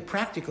doesn't make a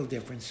practical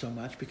difference so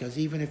much, because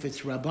even if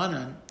it's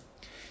Rabbanan,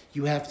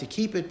 you have to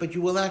keep it, but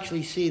you will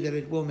actually see that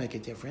it will make a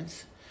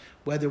difference.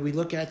 Whether we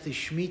look at the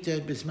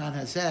Shemitah Bisman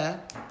Hazeh,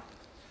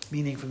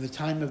 meaning from the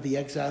time of the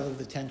exile of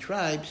the 10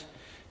 tribes,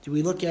 do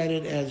we look at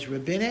it as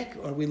rabbinic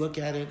or we look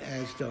at it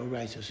as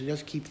d'oraisa? So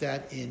just keep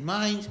that in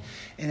mind.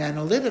 And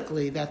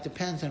analytically, that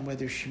depends on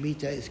whether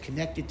Shemitah is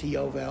connected to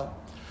Yovel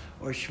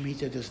or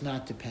Shemitah does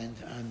not depend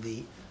on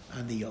the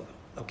Yovel.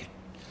 Okay.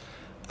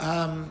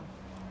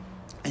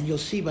 And you'll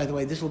see, by the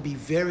way, this will be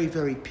very,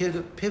 very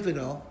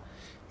pivotal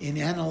in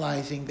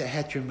analyzing the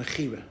Heter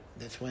Mechira.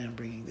 That's why I'm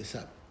bringing this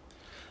up.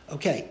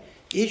 Okay,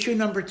 issue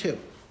number 2.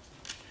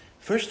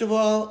 First of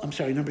all,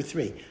 number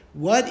 3.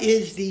 What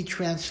is the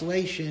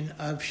translation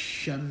of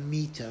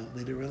Shemitah,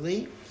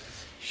 literally?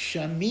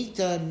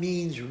 Shemitah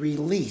means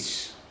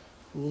release,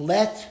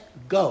 let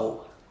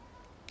go.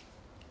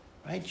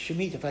 Right?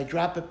 Shemitah, if I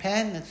drop a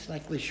pen, it's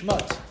like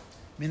lishmot,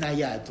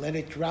 minayad, let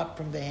it drop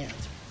from the hand.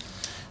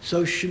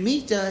 So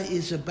Shemitah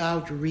is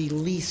about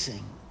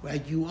releasing,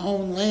 right? You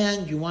own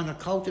land, you want to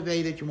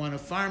cultivate it, you want to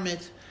farm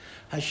it.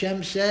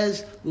 Hashem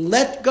says,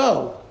 let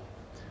go,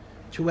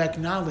 to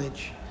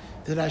acknowledge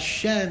that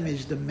Hashem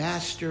is the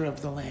master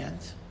of the land,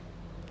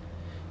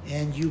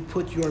 and you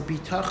put your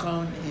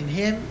bitachon in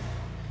Him,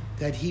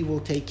 that He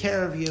will take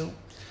care of you,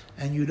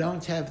 and you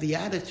don't have the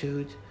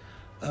attitude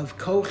of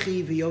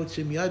kochi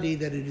v'yotzim yadi,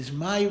 that it is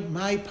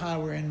my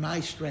power and my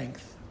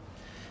strength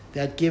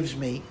that gives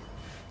me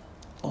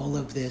all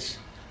of this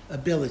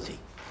ability.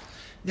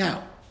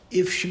 Now,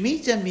 if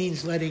Shemitah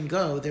means letting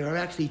go, there are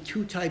actually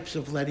 2 types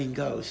of letting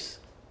goes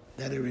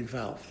that are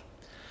involved.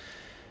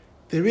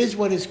 There is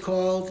what is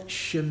called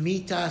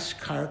Shemitas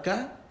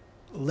Karka,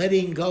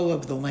 letting go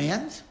of the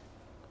land.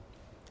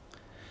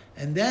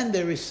 And then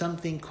there is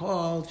something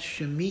called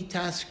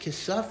Shemitas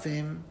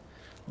Kisafim,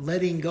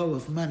 letting go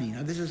of money.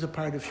 Now, this is a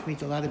part of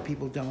Shemitah a lot of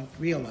people don't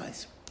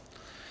realize.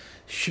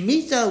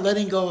 Shemitah,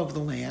 letting go of the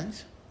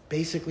land,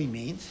 basically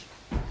means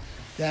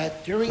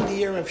that during the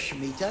year of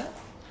Shemitah,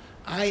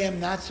 I am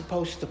not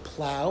supposed to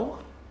plow,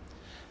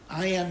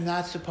 I am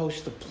not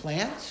supposed to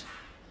plant,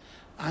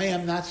 I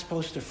am not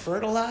supposed to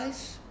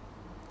fertilize.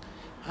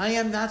 I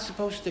am not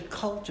supposed to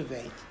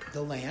cultivate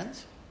the land.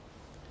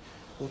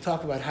 We'll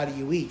talk about how do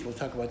you eat. We'll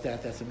talk about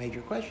that. That's a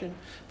major question.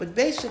 But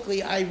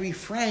basically, I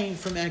refrain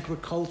from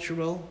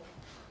agricultural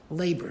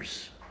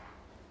labors.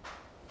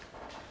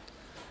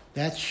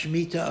 That's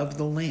Shmittah of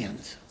the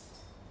land.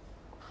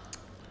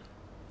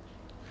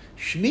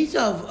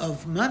 Shmittah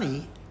of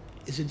money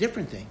is a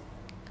different thing.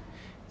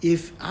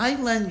 If I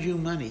lend you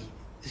money,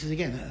 this is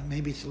again,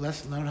 maybe it's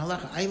less known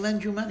halacha, I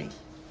lend you money,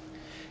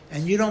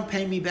 and you don't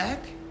pay me back,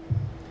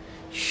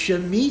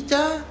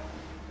 Shmittah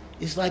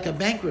is like a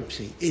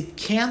bankruptcy. It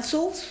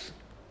cancels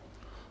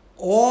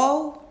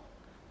all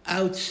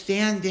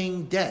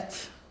outstanding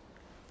debt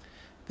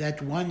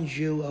that one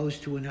Jew owes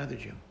to another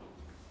Jew.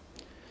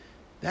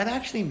 That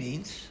actually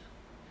means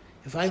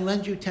if I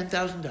lend you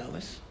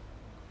 $10,000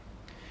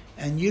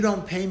 and you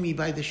don't pay me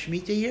by the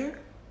Shmittah year,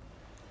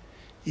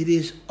 it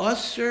is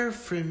usher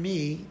for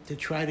me to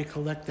try to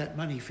collect that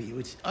money for you.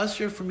 It's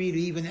usher for me to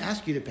even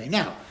ask you to pay.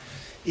 Now,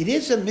 it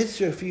is a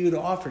mitzvah for you to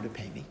offer to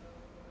pay me.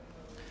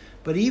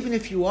 But even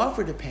if you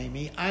offer to pay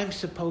me, I'm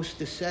supposed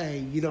to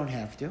say you don't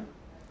have to.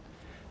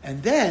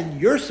 And then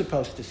you're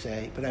supposed to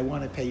say, but I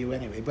want to pay you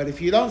anyway. But if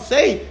you don't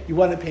say you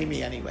want to pay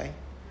me anyway,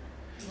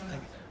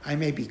 I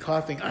may be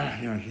coughing.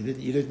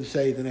 You didn't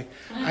say the next.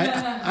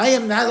 I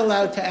am not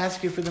allowed to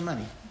ask you for the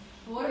money.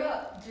 What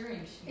about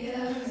during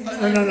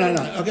Shmittah?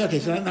 No. Okay.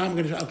 So now I'm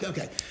going to.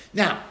 Okay.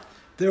 Now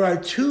there are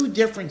two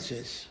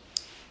differences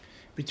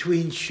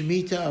between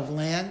Shmittah of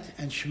land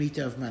and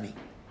Shmittah of money,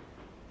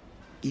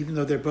 even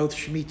though they're both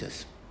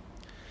Shmittahs.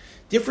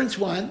 Difference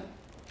one: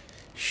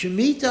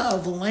 Shmittah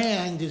of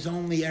land is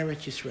only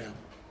Eretz Yisrael.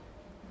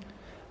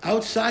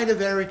 Outside of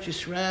Eretz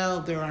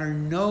Yisrael, there are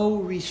no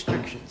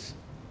restrictions.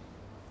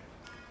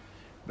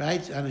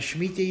 Right? On a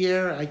Shmittah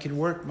year, I can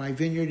work my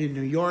vineyard in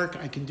New York.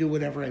 I can do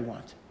whatever I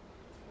want.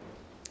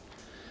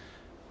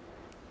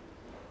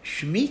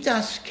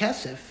 Shemitah's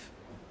Kesef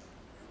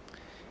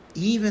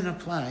even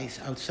applies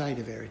outside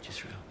of Eretz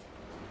Yisrael.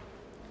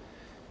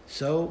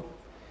 So,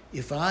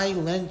 if I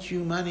lent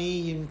you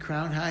money in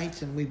Crown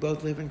Heights, and we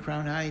both live in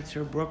Crown Heights,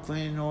 or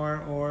Brooklyn,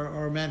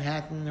 or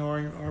Manhattan,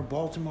 or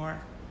Baltimore,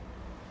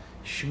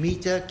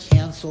 Shmittah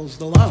cancels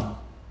the loan.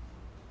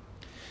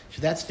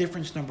 So that's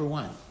difference number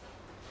one.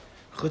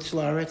 Chutz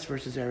La'aretz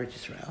versus Eretz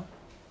Yisrael.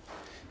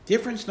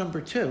 Difference number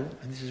two,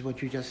 and this is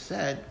what you just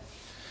said,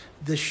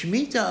 the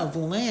Shmittah of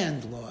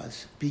land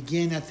laws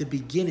begin at the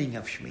beginning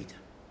of Shmittah.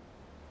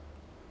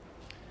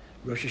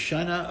 Rosh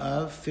Hashanah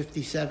of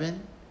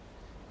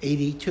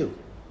 5782.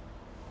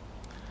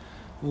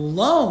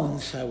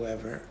 Loans,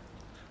 however,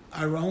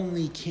 are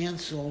only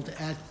canceled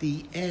at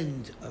the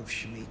end of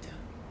Shmittah,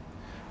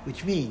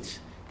 which means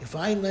if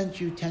I lent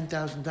you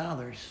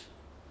 $10,000,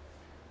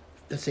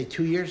 let's say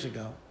 2 years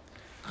ago,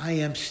 I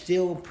am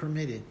still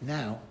permitted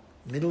now,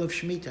 middle of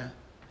Shmittah,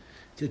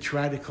 to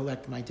try to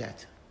collect my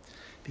debt.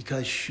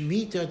 Because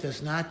Shmittah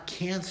does not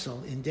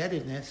cancel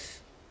indebtedness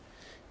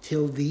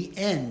till the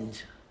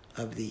end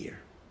of the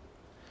year.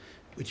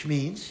 Which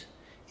means,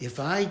 if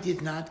I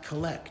did not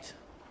collect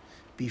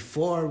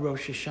before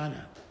Rosh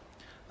Hashanah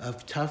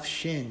of Tuf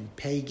Shin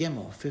Pei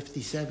Gimel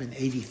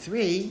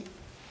 5783,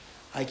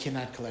 I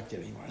cannot collect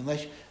it anymore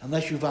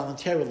unless you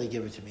voluntarily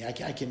give it to me. I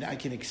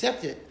can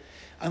accept it,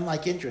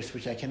 unlike interest,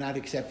 which I cannot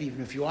accept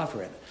even if you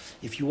offer it.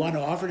 If you want to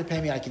offer to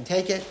pay me, I can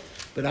take it,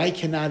 but I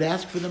cannot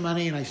ask for the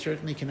money, and I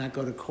certainly cannot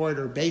go to court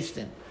or Beis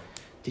Din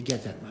to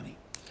get that money.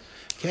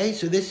 Okay,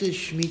 so this is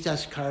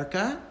Shemitah's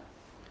Karka,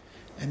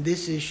 and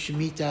this is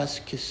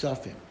Shemitah's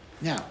Kesofim.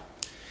 Now,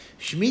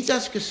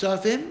 Shemitah's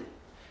Kesofim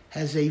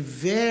has a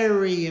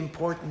very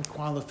important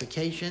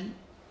qualification,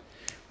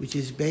 which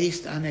is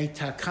based on a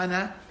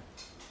takana,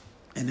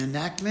 an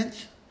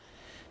enactment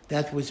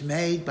that was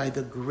made by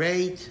the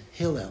great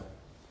Hillel.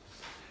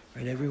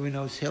 Right, everyone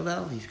knows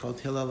Hillel. He's called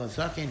Hillel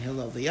HaZaken,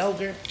 Hillel the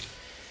Elder.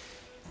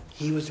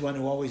 He was the one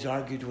who always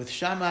argued with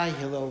Shammai.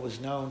 Hillel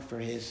was known for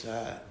his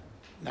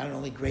not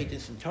only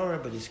greatness in Torah,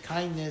 but his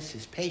kindness,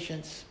 his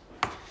patience.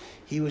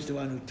 He was the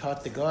one who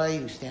taught the guy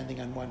who's standing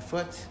on one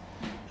foot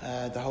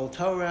the whole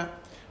Torah.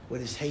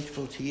 What is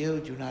hateful to you,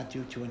 do not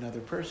do to another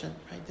person.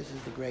 Right? This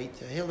is the great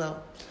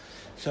Hillel.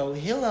 So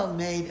Hillel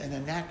made an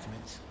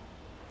enactment,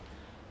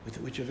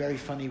 which is a very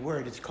funny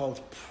word. It's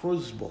called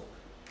pruzbul.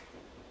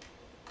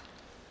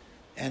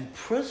 And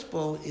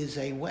pruzbul is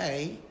a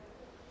way,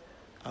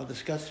 I'll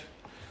discuss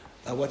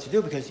what to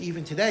do, because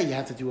even today you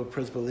have to do a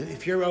pruzbul.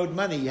 If you're owed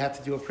money, you have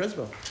to do a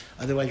pruzbul.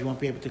 Otherwise you won't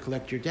be able to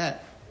collect your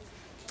debt.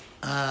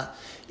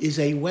 Is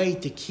a way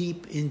to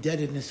keep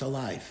indebtedness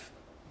alive,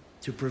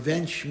 to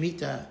prevent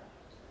Shmittah.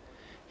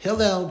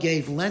 Hillel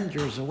gave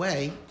lenders a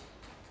way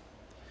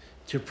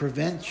to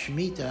prevent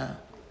Shmittah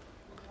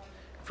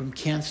from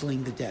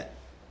canceling the debt.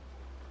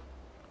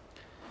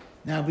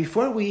 Now,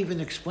 before we even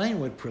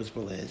explain what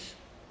pruzbul is,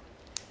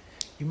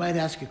 you might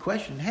ask a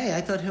question. Hey,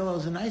 I thought Hillel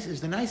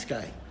is the nice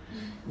guy.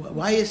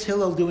 Why is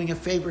Hillel doing a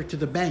favor to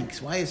the banks?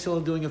 Why is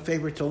Hillel doing a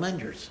favor to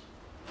lenders?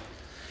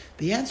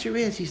 The answer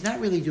is he's not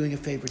really doing a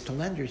favor to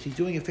lenders. He's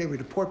doing a favor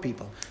to poor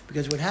people.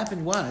 Because what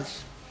happened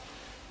was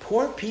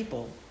poor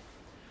people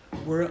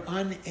were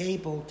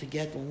unable to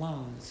get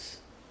loans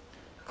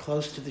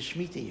close to the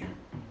Shmittah year.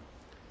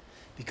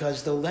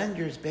 Because the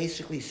lenders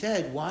basically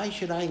said, why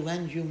should I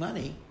lend you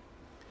money?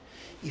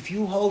 If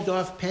you hold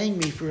off paying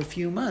me for a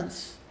few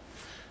months,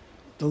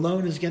 the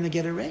loan is going to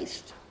get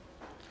erased.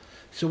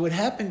 So what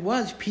happened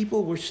was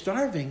people were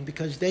starving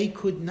because they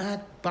could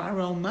not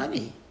borrow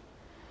money.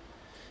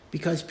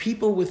 Because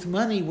people with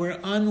money were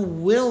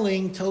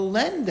unwilling to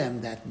lend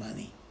them that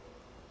money.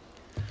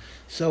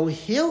 So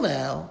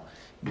Hillel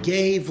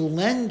gave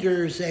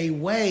lenders a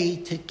way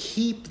to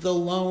keep the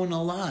loan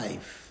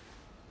alive.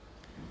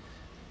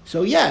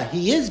 So yeah,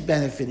 he is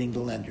benefiting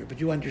the lender,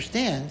 but you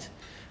understand,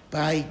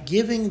 by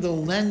giving the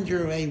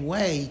lender a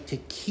way to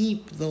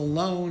keep the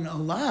loan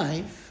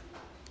alive,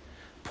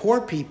 poor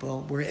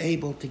people were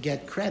able to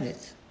get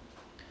credit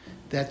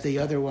that they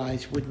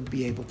otherwise wouldn't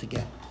be able to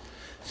get.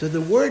 So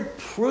the word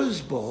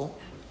pruzbul,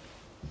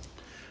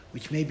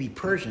 which may be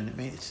Persian,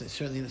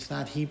 it's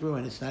not Hebrew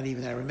and it's not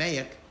even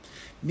Aramaic,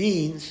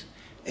 means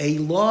a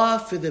law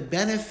for the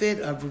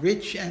benefit of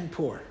rich and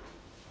poor.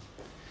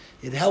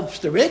 It helps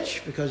the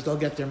rich because they'll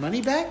get their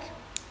money back.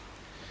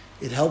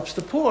 It helps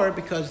the poor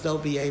because they'll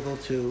be able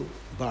to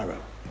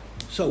borrow.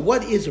 So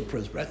what is a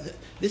pruzbul?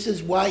 This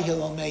is why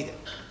Hillel made it.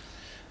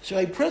 So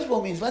a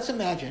pruzbul means, let's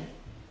imagine,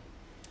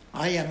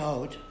 I am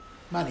owed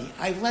money.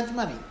 I've lent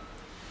money.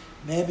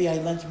 Maybe I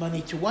lent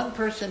money to one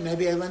person,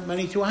 maybe I lent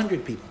money to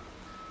 100 people.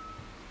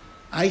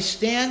 I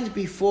stand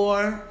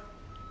before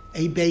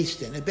a Beis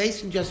Din. A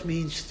Beis Din just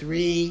means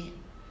 3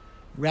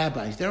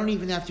 rabbis. They don't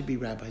even have to be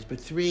rabbis, but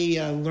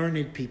 3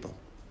 learned people.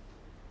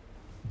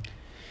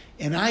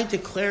 And I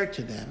declare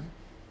to them,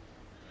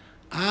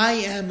 I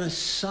am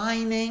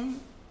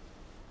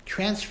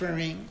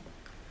transferring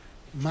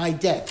my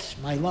debts,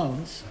 my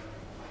loans,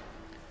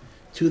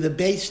 to the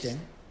Beis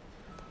Din,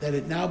 that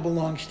it now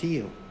belongs to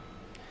you.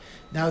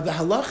 Now the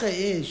halacha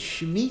is,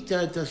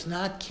 Shmittah does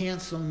not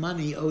cancel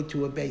money owed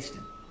to a Beis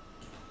Din.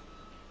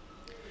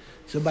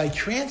 So by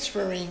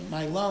transferring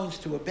my loans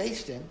to a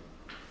Beis Din,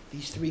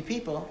 these 3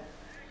 people,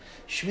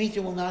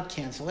 Shmittah will not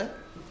cancel it.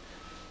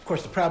 Of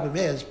course, the problem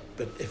is,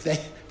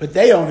 but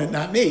they own it,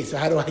 not me. So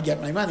how do I get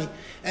my money?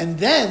 And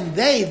then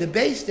the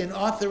Beis Din,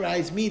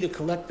 authorize me to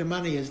collect the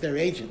money as their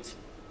agent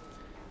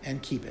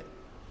and keep it.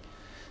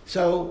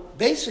 So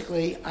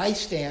basically, I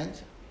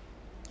stand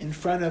in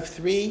front of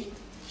 3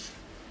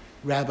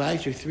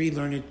 rabbis or 3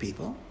 learned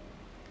people,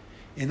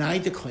 and I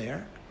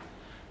declare,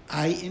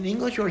 in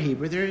English or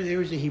Hebrew, there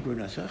is a Hebrew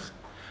nusach,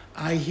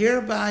 I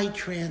hereby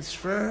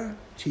transfer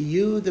to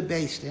you, the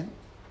Beis Din,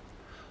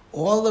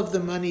 all of the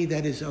money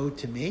that is owed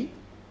to me,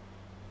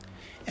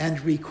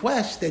 and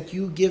request that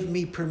you give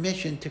me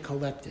permission to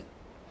collect it.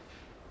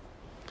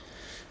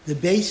 The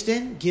Beis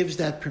Din gives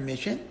that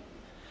permission,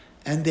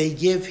 and they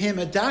give him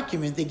a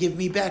document, they give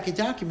me back a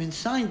document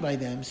signed by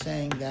them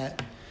saying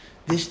that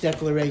this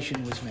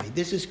declaration was made.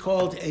 This is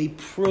called a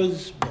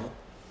pruzbul.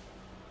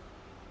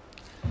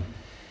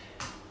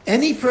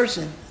 Any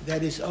person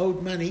that is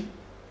owed money,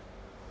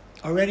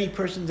 or any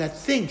person that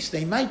thinks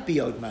they might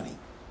be owed money,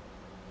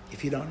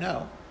 if you don't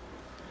know,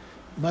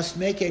 must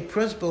make a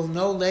pruzbul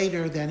no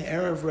later than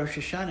Erev Rosh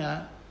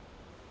Hashanah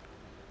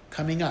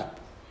coming up,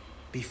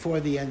 before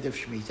the end of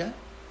Shmittah.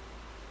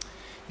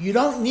 You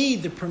don't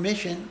need the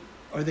permission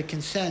or the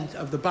consent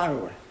of the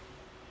borrower.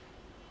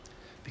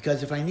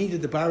 Because if I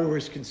needed the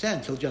borrower's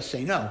consent, he'll just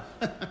say no,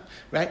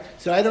 right?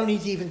 So I don't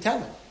need to even tell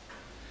him.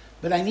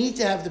 But I need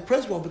to have the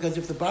pruzbul, because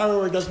if the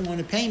borrower doesn't want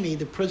to pay me,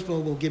 the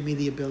pruzbul will give me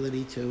the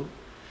ability to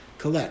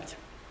collect.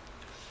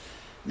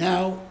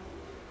 Now,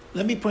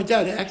 let me point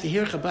out, actually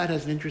here Chabad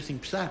has an interesting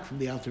psak from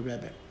the Alter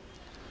Rebbe.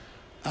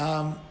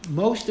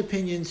 Most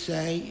opinions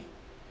say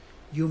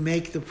you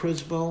make the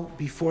pruzbul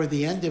before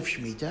the end of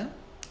Shmittah,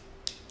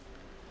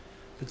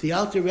 but the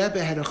Alter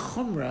Rebbe had a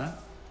chumrah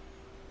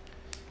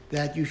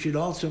that you should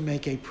also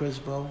make a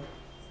pruzbul,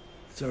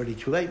 it's already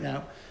too late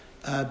now,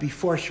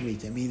 before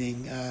Shmittah,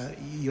 meaning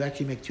you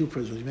actually make 2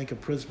 pruzbuls. You make a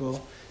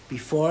pruzbul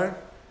before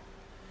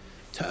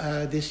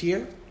this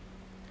year,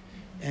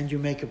 and you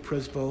make a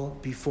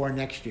pruzbul before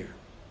next year.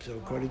 So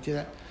according to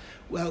that,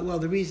 well,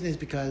 the reason is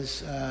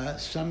because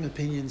some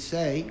opinions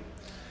say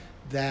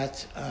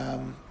that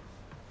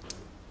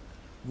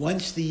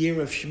once the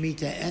year of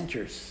Shmittah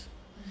enters,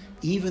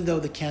 even though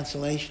the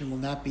cancellation will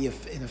not be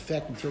in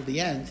effect until the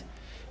end,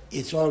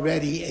 it's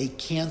already a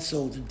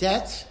canceled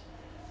debt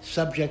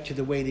subject to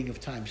the waiting of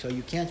time. So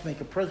you can't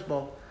make a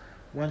pruzbul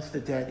once the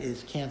debt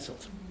is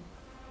canceled.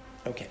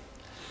 Okay.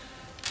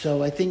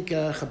 So I think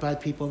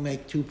Chabad people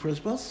make 2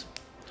 pruzbuls.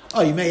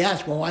 Oh, you may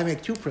ask, well, why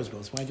make 2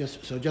 pruzbuls? Why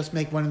just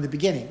make one in the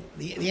beginning?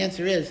 The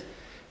answer is,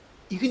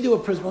 you can do a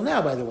pruzbul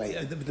now, by the way.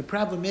 The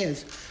problem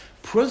is,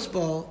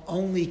 pruzbul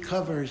only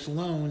covers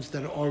loans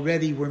that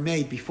already were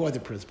made before the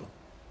pruzbul.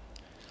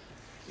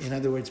 In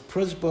other words,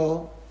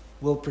 pruzbul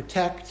will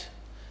protect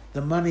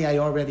the money I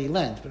already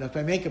lent. But if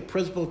I make a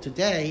pruzbul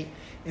today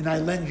and I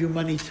lend you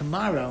money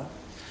tomorrow,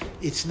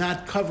 it's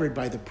not covered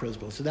by the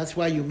pruzbul. So that's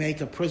why you make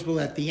a pruzbul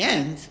at the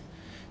end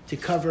to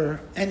cover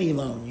any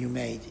loan you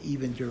made,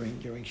 even during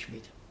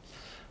Shmittah.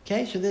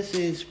 Okay, so this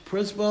is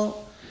Pruzbul,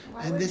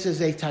 and this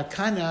is a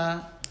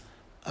takana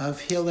of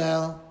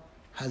Hillel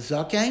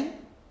Hazaken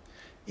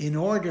in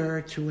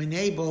order to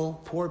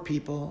enable poor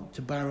people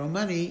to borrow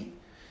money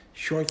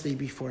shortly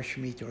before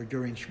Shmittah or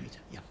during Shmittah.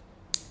 Yeah.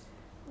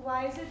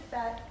 Why is it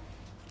that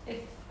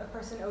if a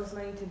person owes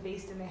money to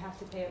Beis Din, they have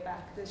to pay it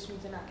back? Does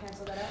Shmittah not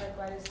cancel that out? Like,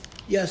 why does...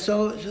 Yeah,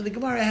 so the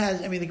Gemara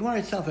the Gemara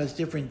itself has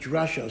different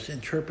drushos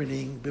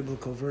interpreting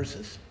biblical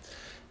verses.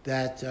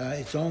 That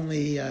it's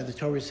only, the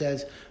Torah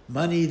says,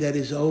 money that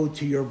is owed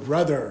to your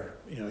brother,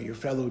 your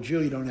fellow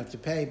Jew, you don't have to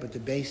pay, but the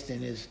Beis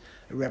Din is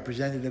a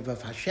representative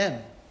of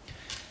Hashem,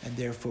 and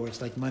therefore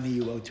it's like money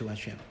you owe to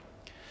Hashem.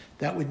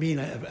 That would mean,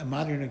 a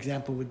modern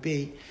example would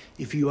be,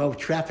 if you owe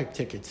traffic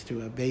tickets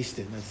to a Beis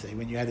Din, let's say,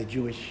 when you had a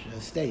Jewish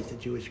state, a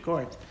Jewish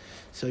court,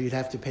 so you'd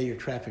have to pay your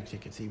traffic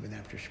tickets even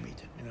after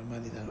Shmittah.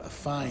 Money, a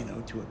fine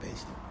owed to a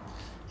Beis Din,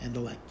 and the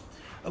like.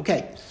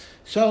 Okay,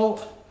 so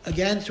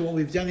what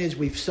we've done is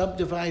we've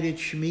subdivided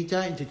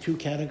Shmittah into two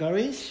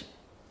categories.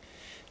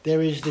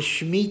 There is the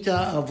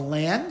Shmittah of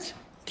land,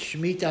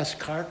 Shmittah's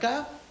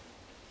Karka,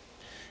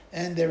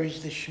 and there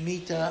is the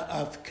Shmittah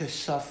of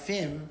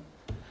Kesafim,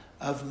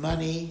 of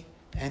money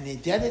and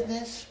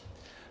indebtedness,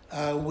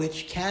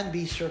 which can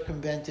be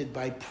circumvented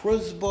by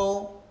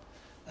Pruzbul,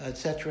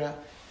 etc.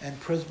 And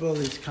Pruzbul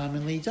is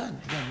commonly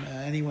done. Again,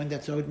 anyone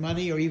that's owed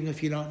money, or even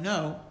if you don't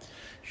know,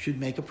 should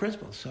make a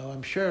Pruzbul. So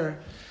I'm sure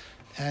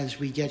as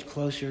we get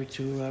closer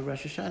to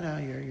Rosh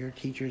Hashanah, your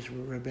teachers,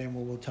 Rabbi,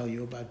 will tell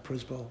you about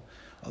Pruzbul.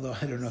 Although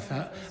I don't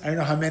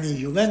know how many of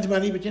you lend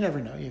money, but you never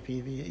know.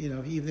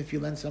 Even if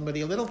you lend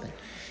somebody a little thing,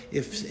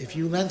 if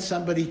you lend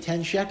somebody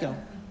 10 shekel,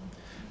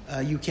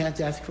 you can't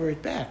ask for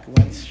it back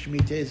once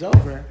Shmittah is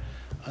over,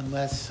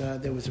 unless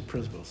there was a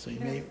Pruzbul. So you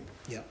may,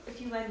 yeah.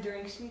 If you lend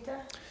during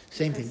Shmittah?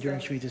 Same thing, during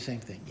Shmittah, same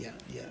thing. Yeah.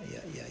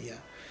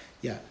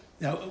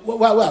 Now,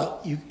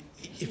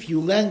 if you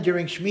lend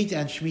during Shmittah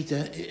and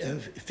Shmittah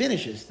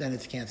finishes, then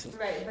it's canceled.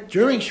 Right, but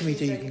during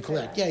Shmittah you can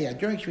collect. Yeah,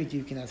 during Shmittah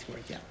you can ask for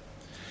it, yeah.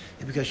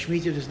 Because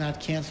Shmittah does not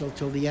cancel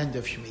till the end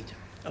of Shmittah.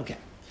 Okay.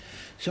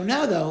 So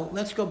now, though,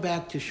 let's go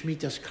back to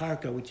Shmittah's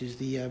Karka, which is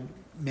the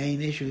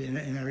main issue in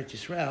Eretz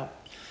Yisrael.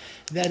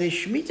 That is,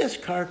 Shmittah's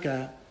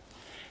Karka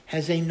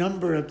has a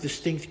number of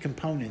distinct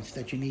components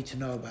that you need to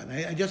know about.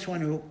 I just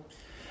want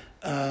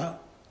to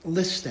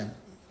list them,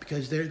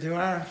 because there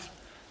are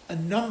a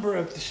number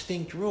of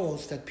distinct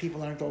rules that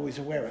people aren't always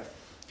aware of.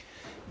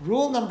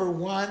 Rule number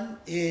one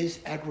is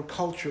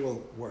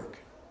agricultural work.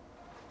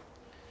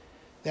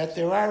 That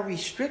there are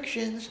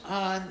restrictions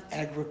on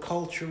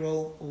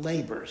agricultural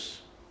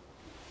labors.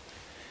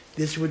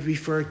 This would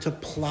refer to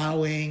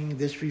plowing,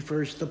 this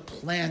refers to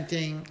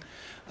planting,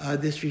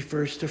 this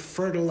refers to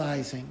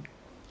fertilizing.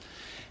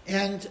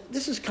 And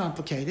this is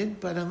complicated,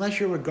 but unless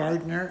you're a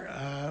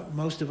gardener,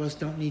 most of us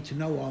don't need to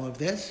know all of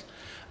this.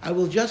 I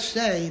will just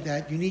say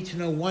that you need to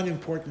know one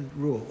important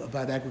rule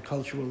about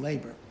agricultural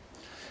labor,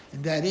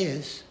 and that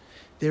is,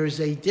 there is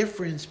a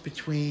difference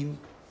between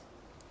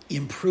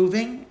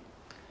improving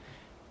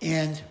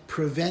and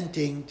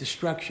preventing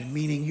destruction,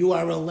 meaning you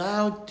are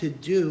allowed to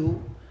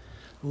do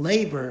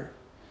labor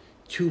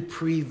to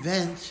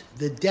prevent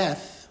the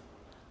death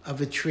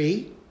of a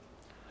tree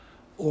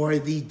or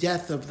the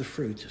death of the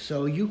fruit.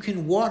 So you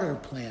can water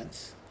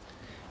plants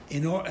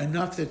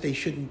enough that they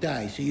shouldn't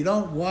die. So you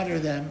don't water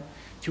them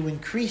to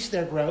increase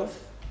their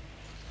growth,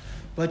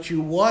 but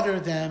you water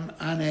them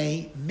on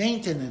a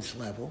maintenance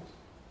level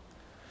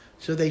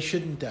so they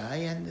shouldn't die.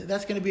 And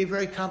that's going to be a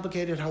very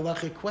complicated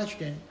halachic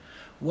question.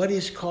 What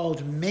is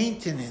called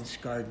maintenance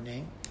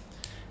gardening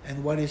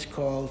and what is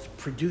called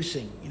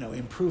producing,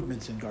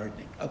 improvements in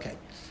gardening. Okay,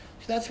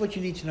 so that's what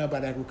you need to know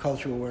about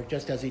agricultural work,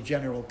 just as a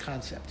general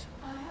concept.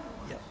 I have a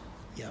question.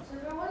 Yeah. So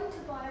if I wanted to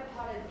buy a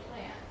potted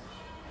plant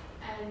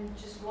and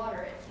just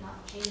water it,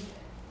 not change it,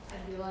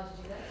 I'd be allowed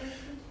to do that?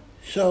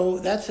 So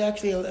that's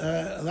actually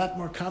a lot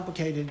more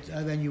complicated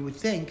than you would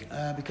think,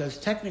 because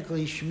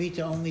technically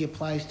Shemitah only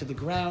applies to the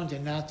ground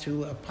and not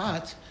to a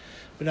pot.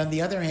 But on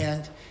the other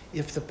hand,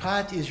 if the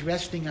pot is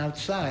resting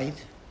outside,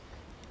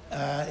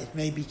 it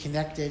may be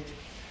connected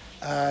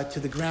to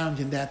the ground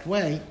in that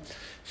way.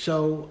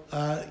 So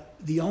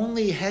the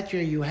only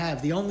heter you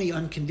have, the only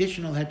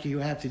unconditional heter you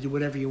have to do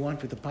whatever you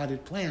want with a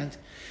potted plant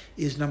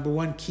is, number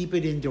one, keep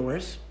it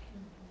indoors,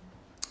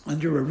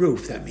 under a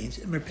roof, that means.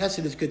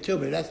 Merpeset is good too,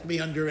 but it has to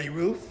be under a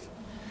roof.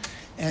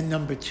 And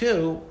number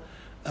two,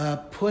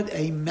 put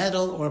a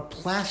metal or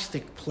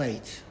plastic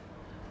plate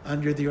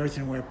under the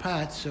earthenware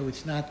pot so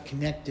it's not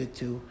connected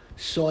to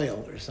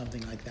soil or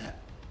something like that.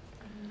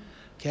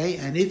 Okay,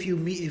 and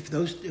if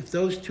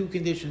those two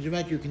conditions are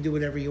met, you can do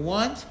whatever you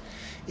want.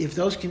 If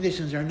those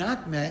conditions are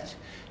not met,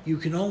 you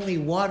can only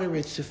water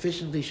it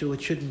sufficiently so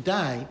it shouldn't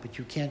die, but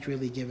you can't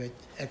really give it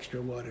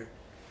extra water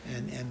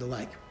and the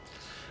like.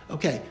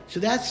 Okay, so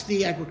that's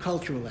the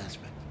agricultural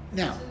aspect.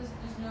 Now, so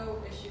there's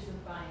no issues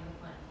with buying the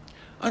plant?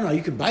 Oh no,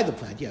 you can buy the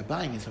plant. Yeah,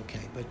 buying is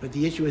okay, but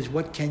the issue is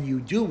what can you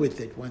do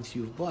with it once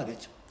you've bought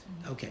it?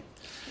 Okay.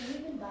 Can you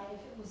even buy it if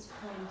it was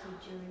planted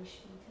during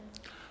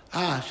Shmittah?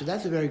 So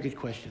that's a very good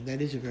question.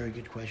 That is a very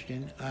good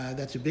question.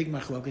 That's a big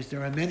machlokas.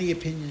 There are many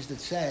opinions that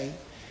say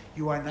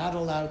you are not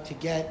allowed to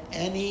get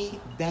any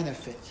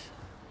benefit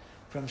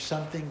from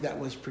something that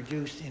was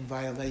produced in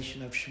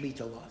violation of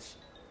Shmittah laws.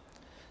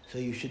 So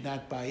you should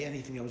not buy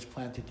anything that was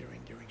planted during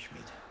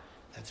Shmittah.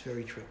 That's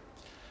very true.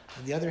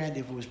 On the other hand,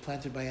 if it was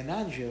planted by a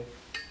non-Jew,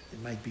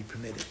 it might be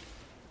permitted.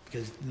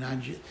 Because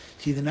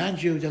the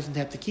non-Jew doesn't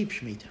have to keep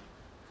Shmittah.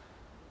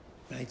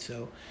 Right?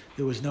 So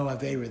there was no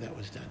Aveira that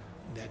was done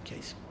in that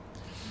case.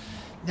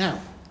 Now,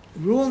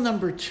 rule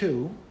number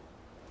 2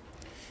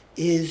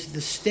 is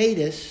the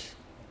status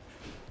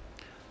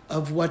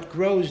of what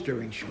grows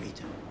during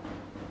Shmittah.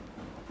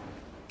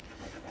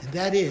 And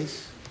that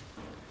is,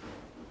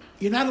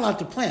 you're not allowed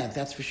to plant,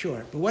 that's for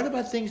sure. But what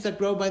about things that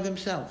grow by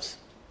themselves?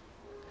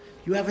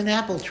 You have an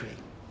apple tree.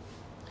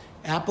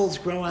 Apples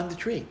grow on the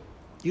tree.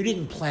 You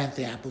didn't plant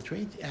the apple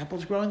tree. The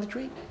apples grow on the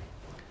tree.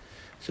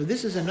 So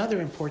this is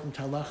another important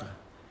halacha.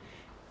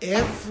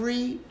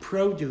 Every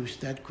produce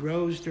that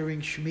grows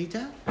during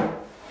Shmittah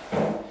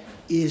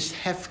is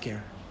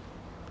hefker.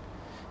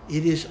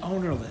 It is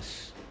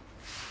ownerless.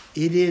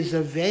 It is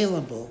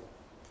available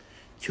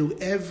to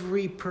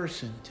every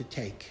person to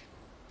take.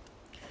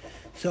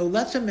 So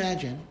let's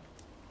imagine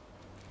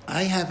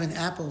I have an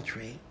apple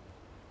tree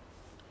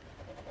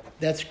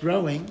that's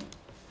growing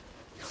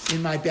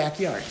in my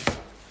backyard.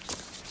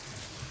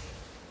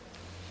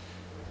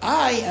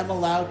 I am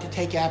allowed to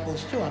take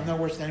apples too. I'm no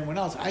worse than anyone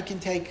else. I can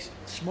take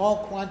small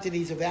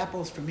quantities of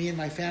apples for me and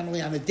my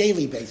family on a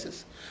daily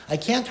basis. I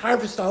can't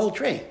harvest the whole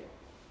tree.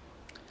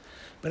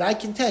 But I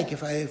can take,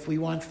 if we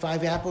want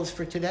 5 apples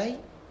for today,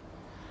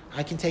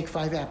 I can take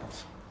 5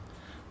 apples.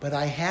 But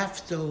I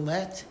have to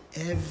let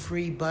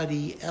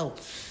everybody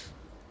else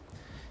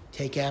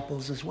take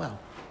apples as well.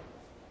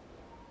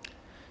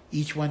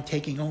 Each one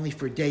taking only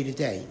for day to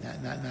day,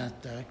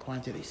 not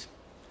quantities.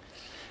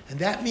 And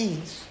that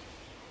means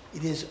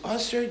it is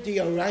asur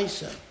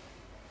d'oraisa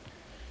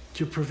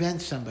to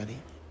prevent somebody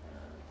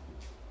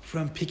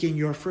from picking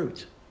your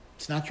fruit.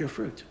 It's not your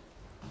fruit.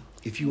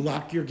 If you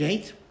lock your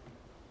gate,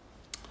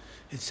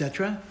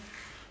 etc.,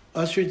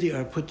 asur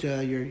or put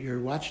your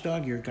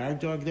watchdog, your guard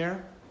dog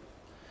there,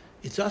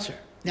 it's asur.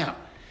 Now,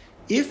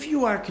 if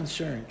you are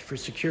concerned for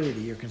security,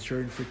 you're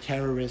concerned for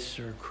terrorists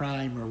or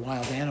crime or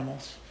wild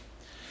animals,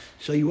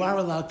 so you are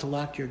allowed to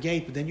lock your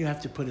gate, but then you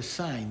have to put a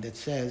sign that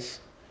says,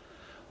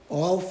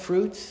 all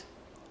fruit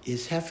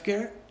is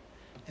hefker,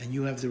 and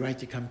you have the right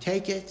to come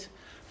take it.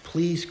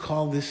 Please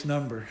call this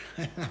number.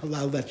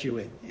 I'll let you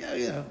in.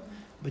 Yeah.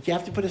 But you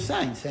have to put a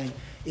sign saying,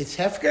 it's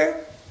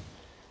hefker,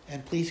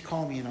 and please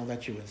call me and I'll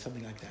let you in,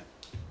 something like that.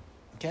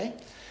 Okay?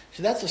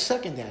 So that's the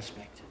second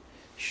aspect.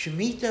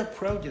 Shemitah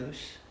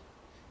produce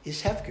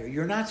is hefker.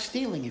 You're not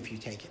stealing if you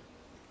take it.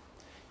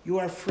 You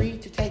are free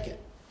to take it.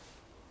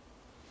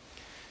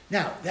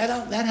 Now,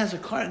 that has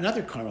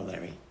another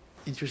corollary,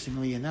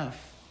 interestingly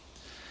enough,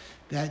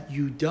 that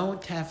you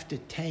don't have to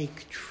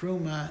take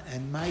truma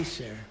and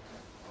meiser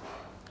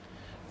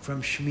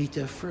from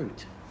Shemitah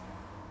fruit.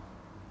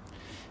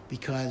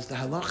 Because the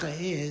halacha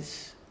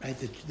is, right,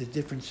 the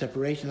different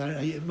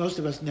separations. Most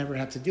of us never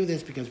have to do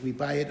this because we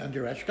buy it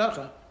under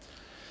hashgacha.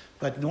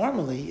 But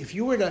normally, if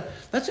you were to,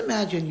 let's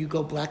imagine you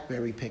go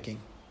blackberry picking,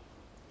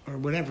 or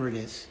whatever it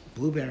is,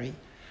 blueberry,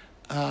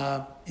 in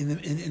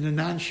a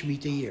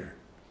non-Shemitah year.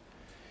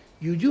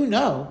 You do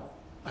know,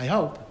 I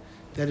hope,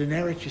 that in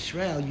Eretz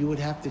Yisrael you would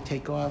have to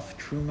take off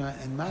truma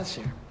and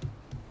maser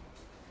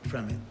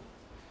from it.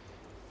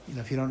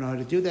 If you don't know how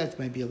to do that, it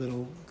might be a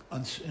little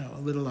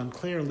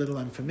unclear, a little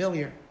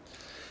unfamiliar.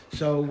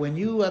 So when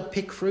you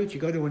pick fruit, you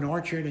go to an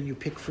orchard and you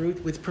pick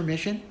fruit with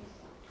permission,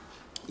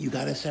 you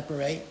got to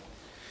separate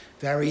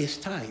various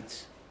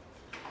tithes.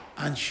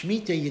 On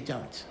Shemitah you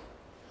don't,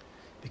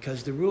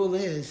 because the rule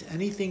is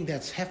anything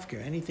that's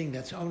hefker, anything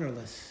that's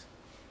ownerless,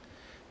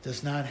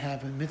 does not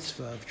have a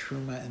mitzvah of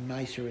truma and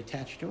meiser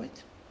attached to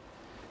it,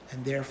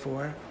 and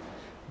therefore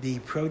the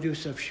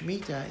produce of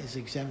Shemitah is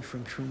exempt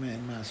from truma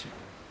and meiser.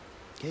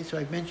 Okay, so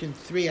I've mentioned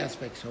 3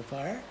 aspects so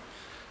far.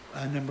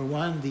 Number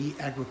 1, the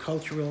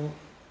agricultural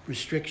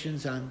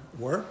restrictions on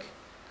work.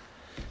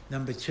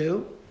 Number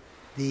 2,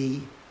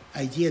 the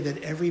idea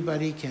that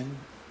everybody can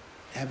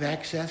have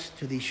access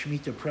to the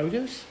Shemitah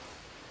produce.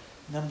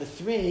 Number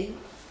 3,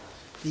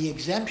 the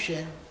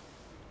exemption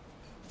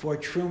for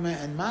truma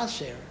and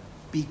meiser,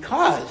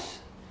 because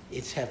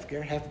it's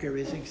hefker. Hefker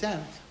is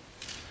exempt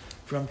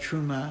from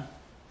truma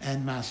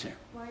and maser.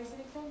 Why is it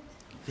exempt?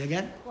 Say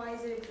again? Why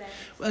is it exempt?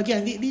 Well,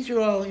 again, these are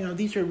all,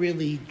 these are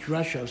really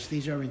drushos.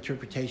 These are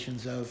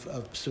interpretations of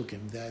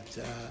psukim. That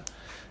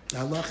the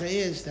halacha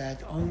is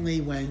that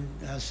only when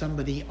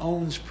somebody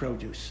owns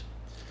produce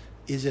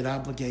is it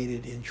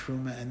obligated in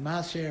truma and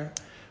maser.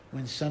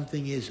 When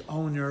something is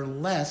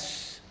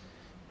ownerless,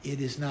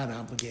 it is not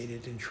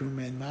obligated in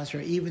truma and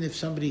maser, even if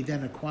somebody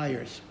then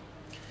acquires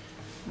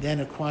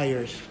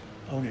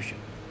ownership.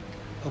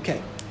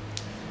 Okay,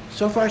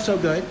 so far so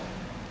good.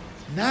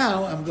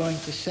 Now I'm going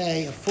to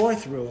say a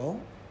 4th rule,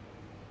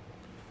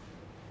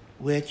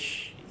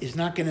 which is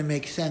not going to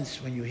make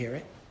sense when you hear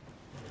it,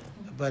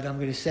 but I'm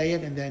going to say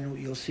it and then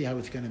you'll see how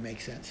it's going to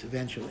make sense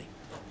eventually.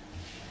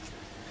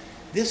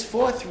 This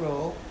fourth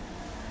rule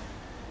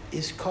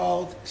is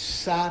called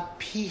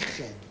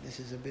sapichen. This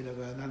is a bit of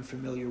an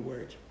unfamiliar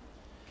word.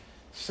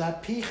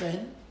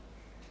 Sapichen,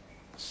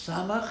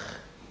 samach,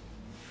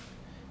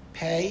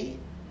 pei,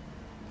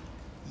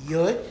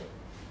 yud,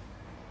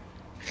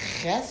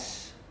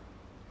 ches,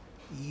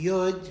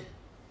 yud,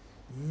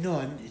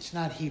 nun. It's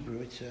not Hebrew,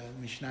 it's a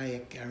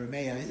Mishnaic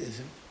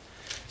Aramaism.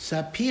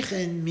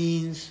 Sapichen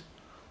means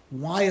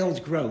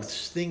wild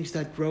growths, things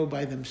that grow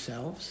by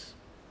themselves.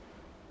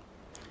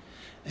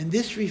 And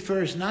this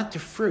refers not to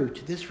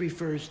fruit, this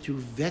refers to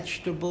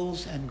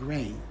vegetables and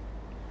grain.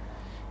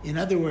 In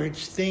other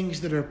words,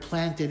 things that are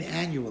planted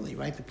annually,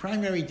 right? The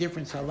primary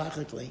difference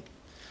halachically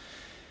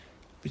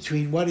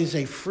between what is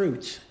a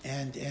fruit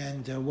and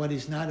what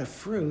is not a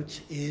fruit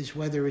is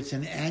whether it's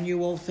an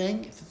annual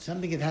thing,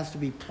 something that has to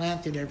be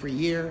planted every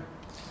year,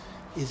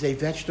 is a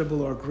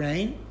vegetable or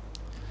grain.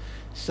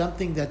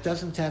 Something that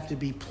doesn't have to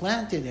be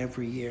planted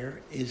every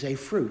year is a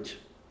fruit,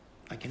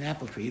 like an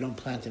apple tree. You don't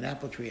plant an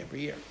apple tree every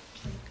year.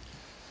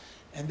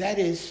 And that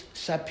is,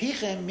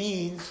 sapichem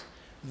means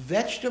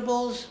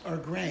vegetables or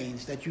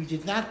grains that you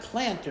did not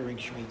plant during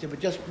Shmittah, but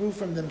just grew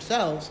from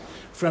themselves,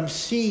 from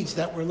seeds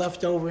that were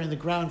left over in the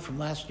ground from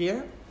last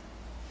year.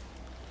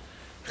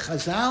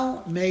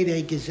 Chazal made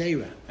a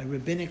gezerah, a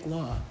rabbinic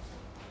law,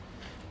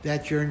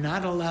 that you're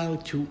not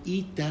allowed to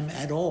eat them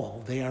at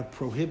all. They are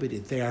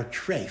prohibited. They are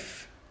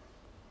treif.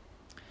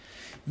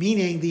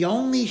 Meaning the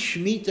only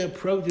Shmittah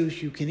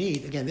produce you can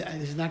eat, again,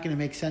 this is not going to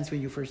make sense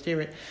when you first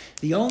hear it,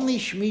 the only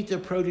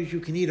Shmittah produce you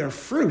can eat are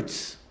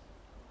fruits.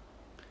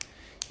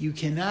 You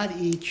cannot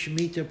eat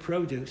Shmittah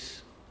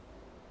produce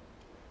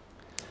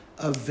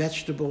of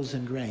vegetables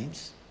and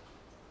grains.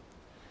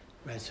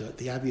 Right, so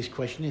the obvious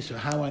question is, so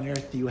how on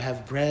earth do you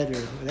have bread or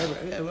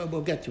whatever?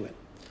 We'll get to it.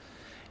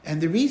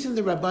 And the reason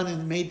the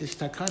Rabbanan made this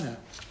takana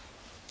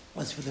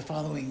was for the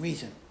following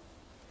reason.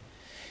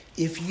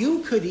 If you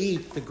could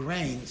eat the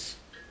grains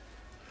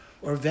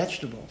or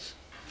vegetables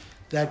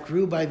that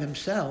grew by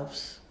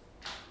themselves,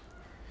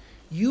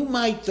 you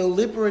might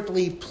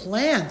deliberately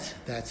plant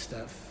that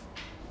stuff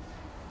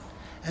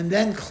and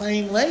then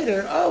claim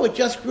later, oh, it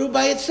just grew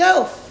by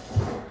itself.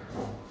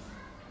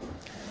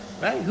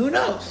 Right? Who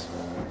knows?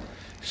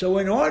 So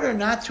in order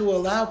not to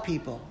allow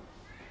people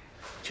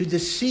to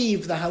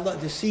deceive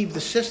the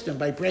system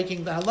by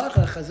breaking the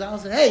halacha, Chazal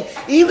said, hey,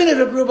 even if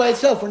it grew by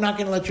itself, we're not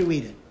going to let you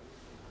eat it.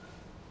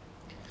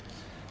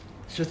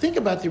 So think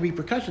about the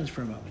repercussions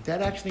for a moment.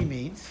 That actually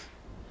means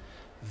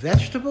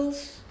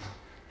vegetables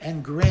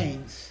and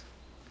grains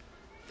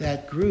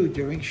that grew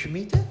during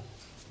Shemitah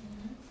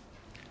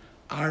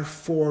are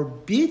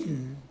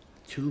forbidden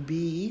to be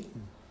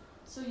eaten.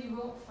 So you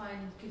won't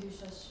find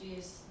Kedushas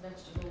Shvius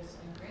vegetables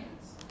and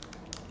grains?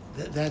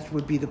 That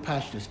would be the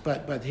pashtus.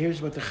 But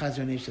here's what the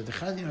Chazon Ish said. The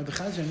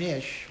Chazon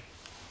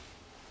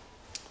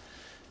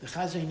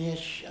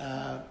Ish,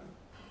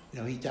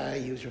 he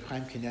died. He was Rav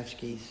Chaim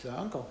Kanevsky's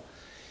uncle.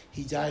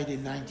 He died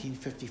in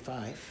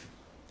 1955,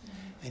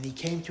 and he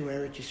came to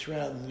Eretz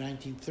Yisrael in the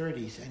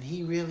 1930s, and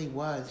he really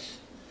was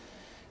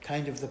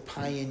kind of the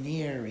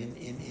pioneer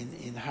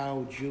in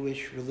how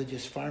Jewish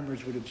religious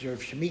farmers would observe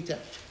Shemitah.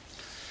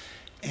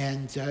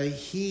 And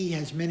he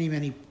has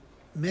many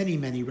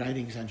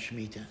writings on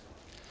Shemitah.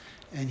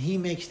 And he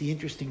makes the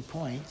interesting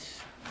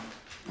point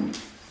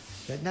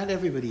that not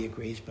everybody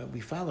agrees, but we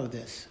follow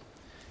this,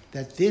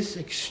 that this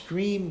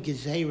extreme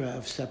gezerah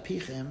of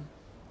sapichem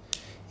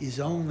is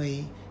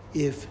only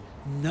if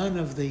none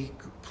of the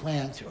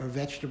plant or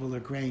vegetable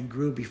or grain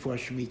grew before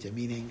Shemitah,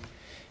 meaning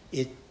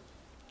it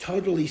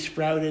totally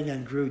sprouted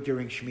and grew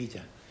during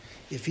Shemitah.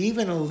 If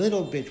even a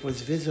little bit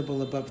was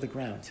visible above the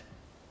ground,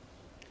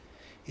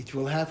 it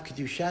will have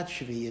Kedushat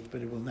Shviyit,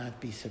 but it will not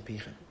be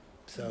sapichem.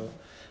 So,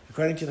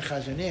 according to the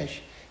Chazon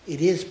Ish,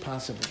 it is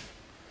possible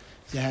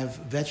to have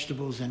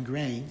vegetables and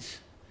grains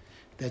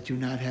that do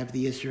not have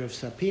the issue of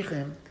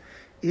sapichem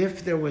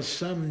if there was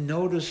some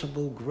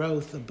noticeable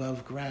growth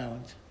above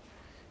ground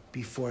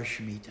before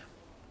Shemitah.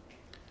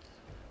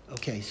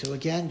 Okay, so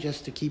again,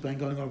 just to keep on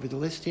going over the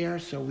list here,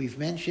 so we've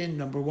mentioned,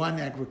 number 1,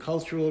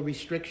 agricultural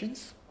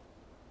restrictions.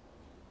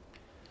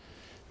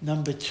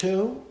 Number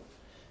 2,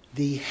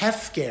 the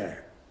hefker,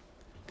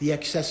 the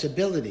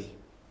accessibility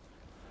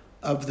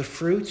of the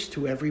fruits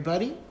to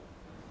everybody.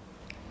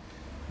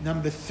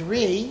 Number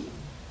 3,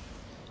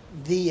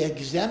 the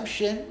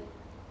exemption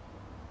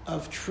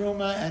of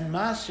truma and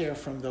maser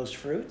from those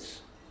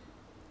fruits.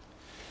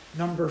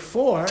 Number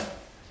 4,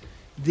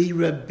 the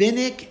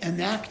rabbinic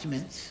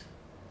enactment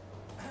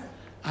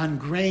on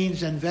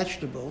grains and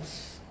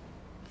vegetables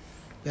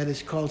that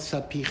is called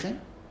sapichem.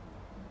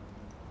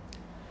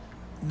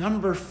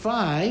 Number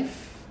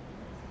 5,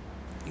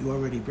 you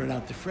already brought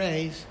out the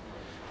phrase,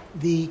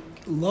 the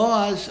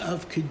laws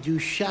of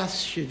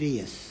Kedushas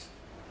Shvius.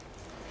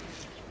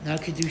 Now,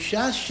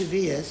 Kedushas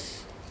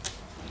Shvius,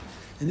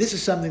 and this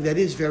is something that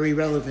is very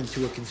relevant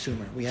to a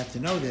consumer, we have to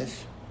know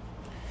this,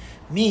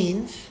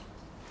 means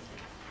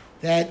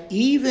that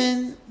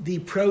even the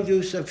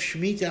produce of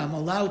Shmittah I'm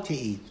allowed to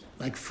eat,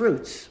 like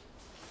fruits,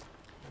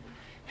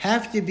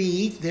 have to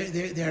be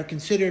they're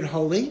considered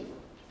holy,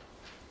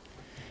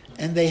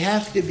 and they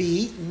have to be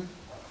eaten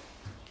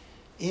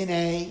in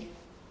a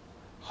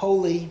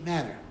holy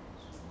manner.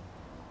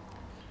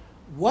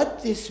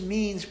 What this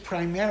means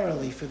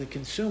primarily for the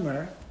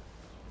consumer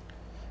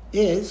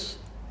is,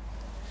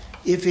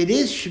 if it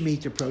is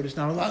Shemitah produce,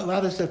 now a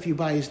lot of stuff you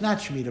buy is not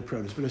Shemitah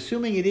produce, but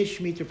assuming it is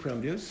Shemitah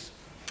produce,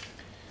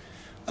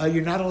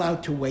 you're not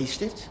allowed to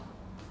waste it.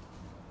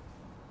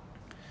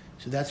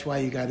 So that's why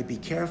you got to be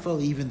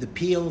careful. Even the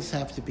peels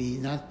have to be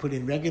not put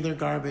in regular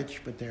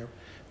garbage, but they're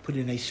put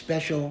in a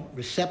special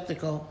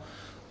receptacle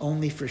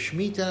only for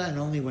Shemitah, and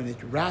only when it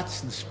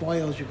rots and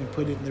spoils you can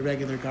put it in the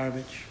regular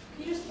garbage.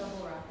 Can you just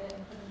double wrap it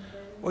and put it in the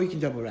garbage? Or you can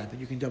double wrap it.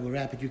 You can double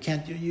wrap it. You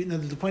can't.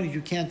 The point is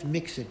you can't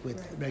mix it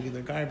with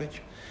regular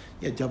garbage.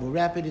 Yeah, double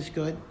wrap it is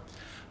good.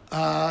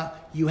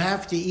 You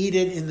have to eat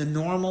it in the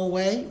normal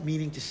way,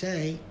 meaning to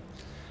say,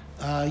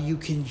 you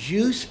can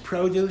juice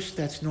produce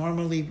that's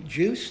normally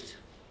juiced.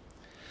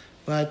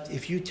 But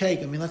if you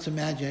let's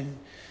imagine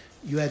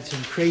you had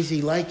some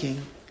crazy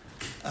liking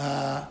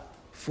to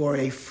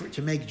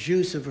make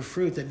juice of a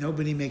fruit that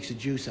nobody makes a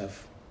juice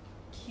of.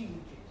 Kiwi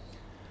juice.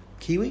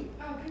 Kiwi?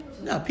 Oh,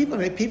 No, people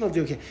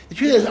do. The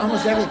truth is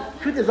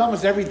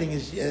almost everything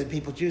is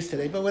people juice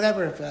today. But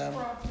whatever.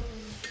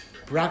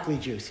 Broccoli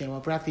juice. Yeah, well,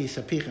 broccoli is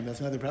sapichim.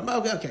 That's another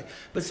problem. Okay,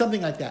 but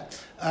something like that.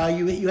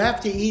 You have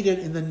to eat it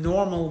in the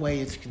normal way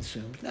it's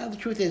consumed. Now, the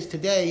truth is,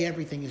 today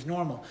everything is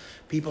normal.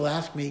 People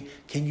ask me,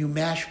 "Can you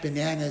mash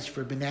bananas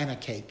for banana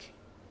cake?"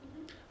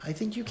 Mm-hmm. I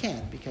think you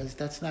can, because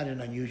that's not an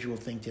unusual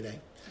thing today.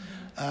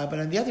 Mm-hmm. But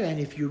on the other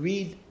hand, if you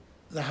read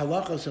the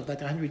halachos of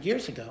like 100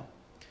 years ago,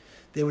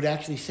 they would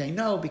actually say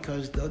no,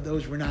 because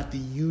those were not the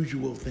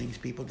usual things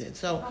people did.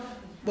 So,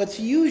 what's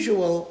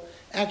usual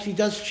actually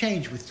does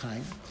change with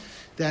time.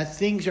 That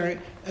things are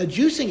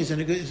juicing is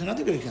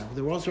another good example.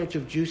 There were all sorts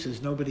of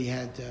juices. Nobody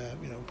had,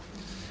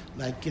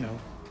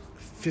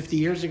 50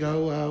 years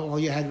ago, all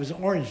you had was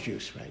orange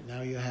juice. Right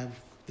now, you have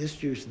this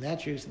juice and that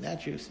juice and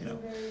that juice.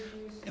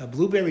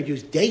 Blueberry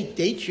juice,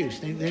 date juice.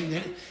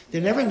 They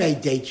never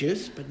made date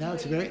juice, but now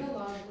it's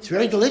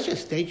very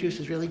delicious. Date juice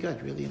is really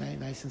good, really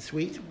nice and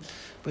sweet.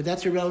 But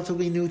that's a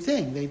relatively new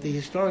thing. They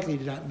historically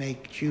did not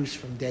make juice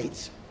from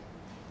dates,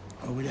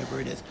 or whatever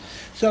it is.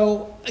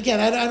 So, again,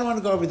 I don't want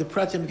to go over the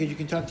pratim, because you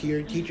can talk to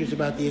your teachers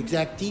about the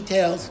exact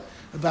details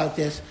about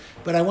this,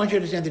 but I want you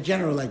to understand the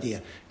general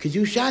idea.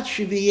 Kedushat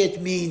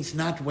Shvi'it means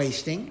not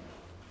wasting.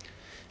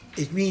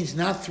 It means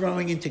not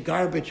throwing into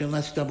garbage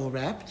unless double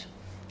wrapped.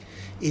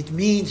 It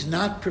means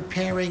not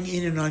preparing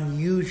in an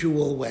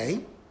unusual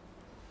way.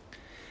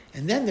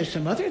 And then there's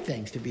some other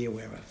things to be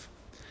aware of.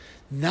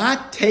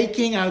 Not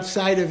taking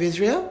outside of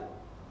Israel.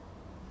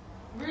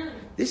 Really?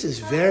 This is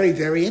very,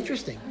 very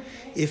interesting.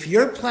 If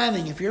you're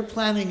planning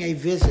a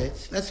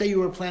visit, let's say you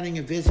were planning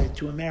a visit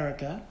to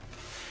America,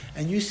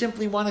 and you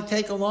simply want to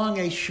take along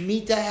a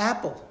Shmittah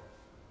apple.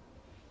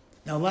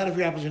 Now, a lot of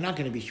your apples are not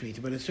going to be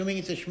Shmittah, but assuming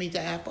it's a Shmittah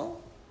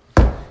apple,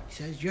 he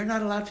says you're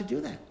not allowed to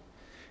do that.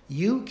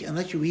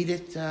 Unless you eat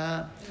it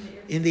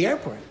in the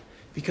airport,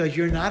 because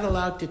you're not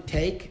allowed to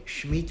take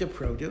Shmittah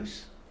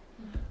produce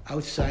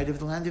outside of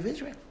the land of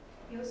Israel.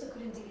 You also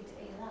couldn't take it to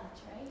Eilat,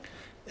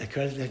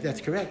 right? That's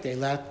correct.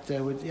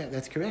 Eilat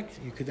that's correct.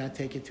 You could not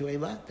take it to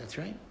Eilat. That's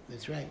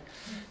right.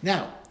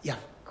 Now, yeah.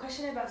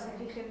 Question about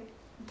sapichim.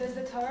 Does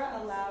the Torah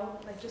allow,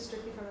 just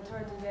strictly from the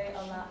Torah,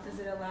 does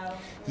it allow?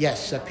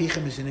 Yes,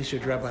 sapichim is an issue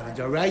of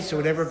Rabbanan, right? So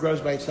whatever grows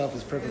by itself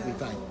is perfectly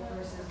fine.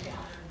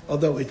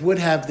 Although it would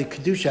have the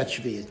Kedushat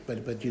Shvi'it,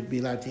 but you'd be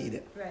allowed to eat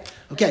it. Right.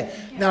 Okay.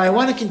 Now I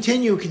want to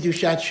continue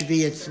Kedushat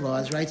Shvi'it's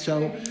laws, right?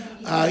 So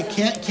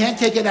can't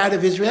take it out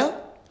of Israel.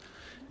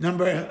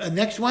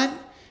 Next one,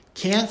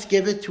 can't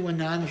give it to a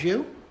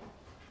non-Jew.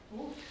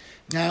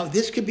 Now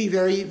this could be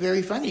very,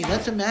 very funny.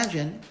 Let's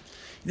imagine,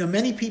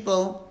 many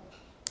people,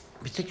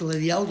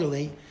 particularly the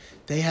elderly,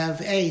 they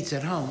have aides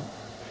at home.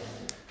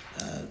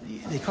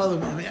 They call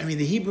them.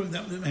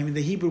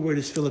 The Hebrew word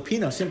is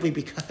Filipino, simply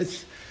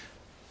because.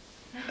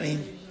 A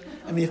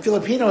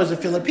Filipino is a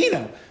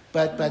Filipino,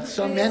 but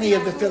so many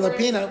of the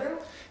Filipino.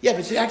 Yeah, but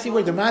it's actually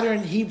where the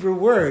modern Hebrew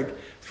word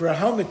for a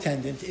home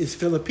attendant is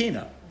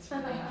Filipino.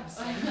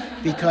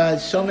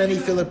 Because so many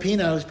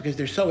Filipinos, because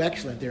they're so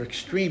excellent, they're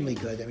extremely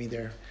good.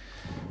 They're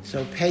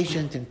so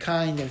patient and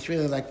kind, and it's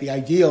really like the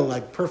ideal,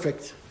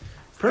 perfect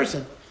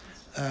person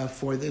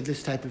for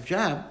this type of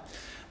job.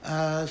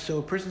 So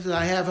a person says,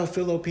 I have a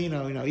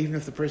Filipino, even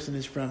if the person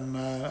is from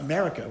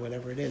America,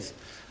 whatever it is,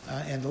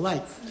 and the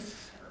like.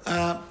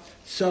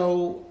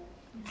 So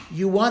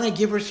you want to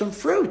give her some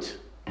fruit.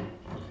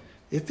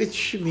 If it's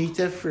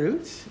Shemitah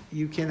fruit,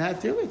 you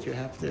cannot do it. You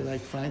have to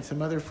find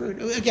some other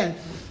fruit. Again,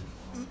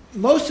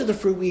 most of the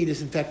fruit we eat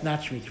is in fact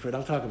not Shemitah fruit.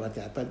 I'll talk about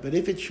that. But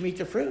if it's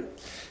Shemitah fruit,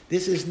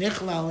 this is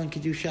Nichlal and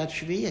Kedushat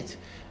Shvi'it.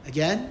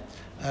 Again,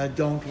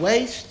 don't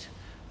waste.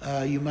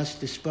 You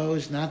must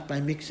dispose not by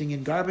mixing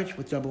in garbage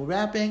with double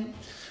wrapping.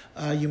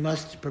 You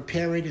must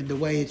prepare it in the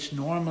way it's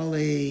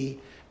normally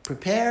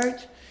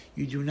prepared.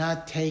 You do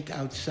not take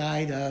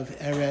outside of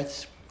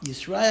Eretz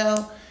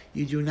Yisrael.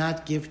 You do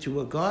not give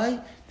to a guy.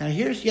 Now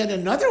here's yet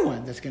another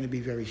one that's going to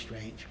be very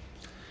strange.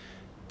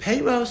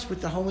 Peiros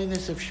with the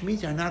holiness of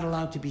Shemitah are not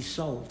allowed to be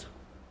sold.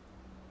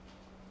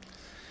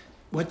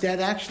 What that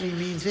actually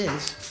means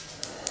is,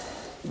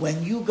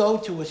 when you go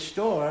to a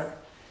store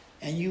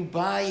and you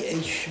buy a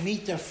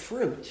Shemitah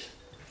fruit,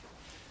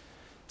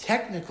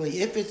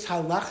 technically, if it's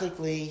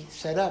halachically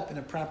set up in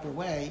a proper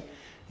way,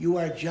 you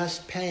are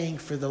just paying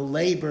for the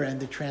labor and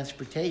the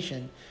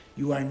transportation.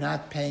 You are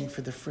not paying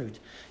for the fruit.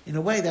 In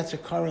a way, that's a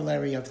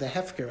corollary of the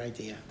Hefker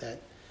idea, that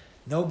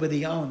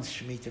nobody owns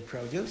Shemitah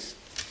produce,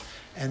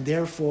 and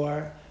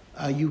therefore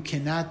you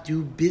cannot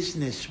do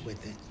business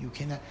with it. You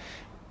cannot,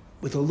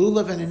 with a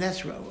lulav and an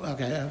esrog.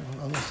 Okay,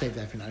 I'll save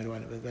that for now. I don't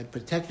want to,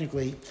 but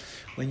technically,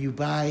 when you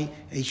buy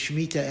a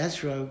Shemitah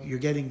esrog, you're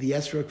getting the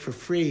esrog for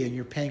free, and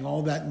you're paying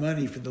all that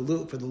money for the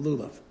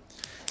lulav.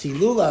 See,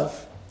 lulav,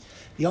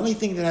 the only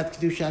thing that have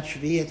kedushat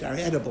shvi'it are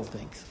edible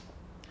things.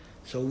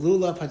 So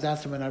lulav,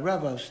 hadassah, and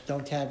aravos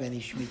don't have any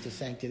Shemitah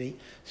sanctity,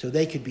 so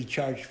they could be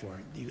charged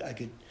for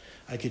it.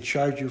 I could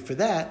charge you for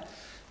that.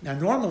 Now,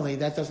 normally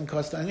that doesn't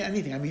cost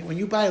anything. I mean, when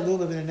you buy a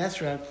lulav and an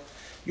esrog,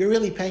 you're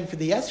really paying for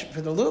the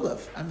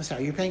lulav. I'm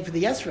sorry, you're paying for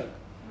the esrog.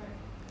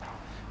 Right.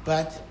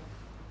 But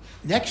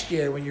next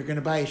year, when you're going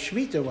to buy a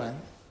Shemitah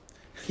one,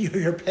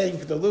 you're paying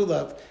for the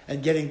lulav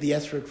and getting the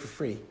esrog for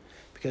free,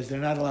 because they're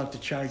not allowed to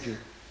charge you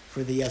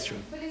for the esrog.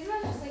 But isn't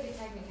that just like a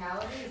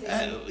technicality?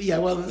 Yeah,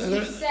 well, you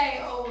could say,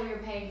 "Oh, well, you're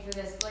paying for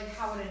this." But like,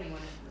 how would anyone?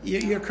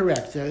 You're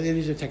correct. It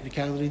is a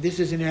technicality. This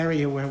is an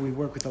area where we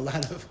work with a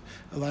lot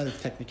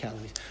of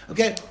technicalities.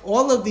 Okay,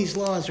 all of these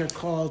laws are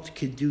called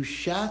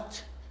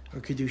kedushat or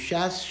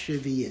kedushas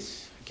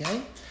shvi'is.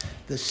 Okay,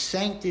 the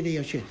sanctity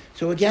of Shemitah.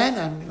 So again,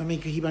 let me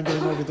keep on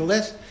going over the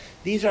list.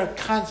 These are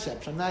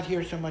concepts. I'm not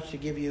here so much to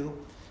give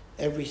you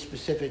every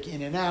specific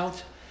in and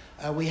out.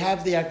 We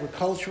have the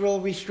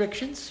agricultural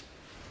restrictions.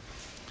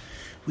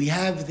 We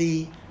have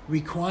the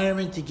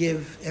requirement to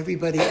give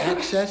everybody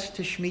access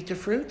to Shemitah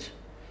fruit,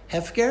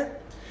 hefker.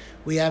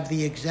 We have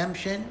the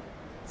exemption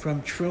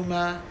from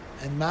truma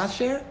and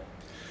maser.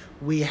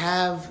 We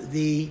have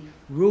the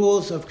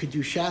rules of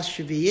kedushas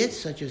shvi'it,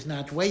 such as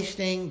not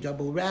wasting,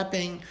 double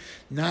wrapping,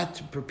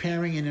 not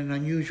preparing in an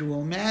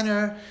unusual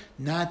manner,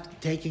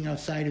 not taking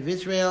outside of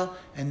Israel,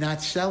 and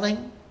not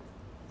selling.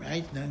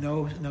 Right?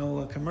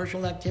 No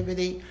commercial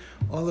activity.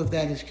 All of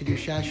that is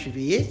kedushas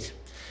shvi'it.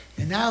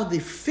 And now the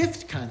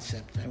fifth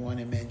concept I want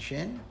to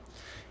mention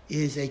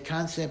is a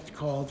concept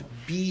called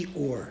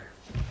Bior.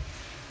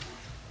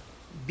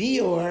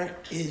 Bior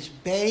is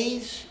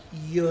Beis,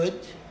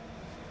 Yud,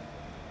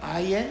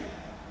 Ayin,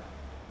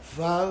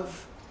 Vav,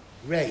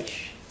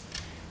 Resh.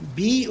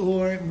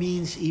 Bior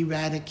means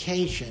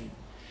eradication.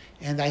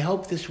 And I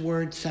hope this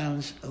word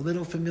sounds a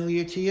little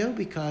familiar to you,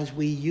 because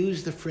we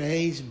use the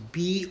phrase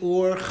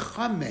Bior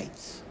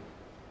Chametz.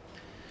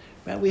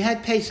 Right? We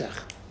had Pesach.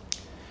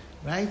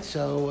 Right?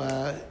 So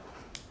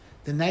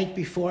the night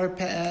before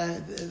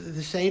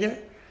the Seder,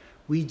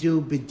 we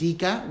do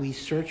Bedika, we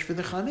search for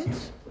the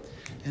Chametz.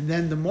 And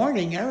then the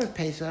morning, Erev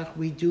Pesach,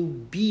 we do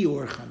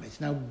Bior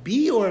Chametz. Now,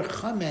 Bior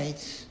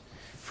Chametz,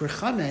 for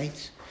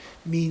Chametz,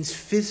 means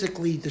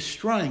physically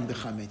destroying the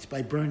Chametz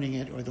by burning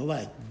it or the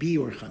like.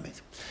 Bior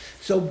Chametz.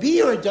 So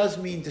Bior does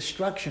mean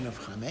destruction of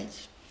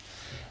Chametz.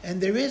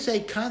 And there is a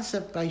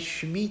concept by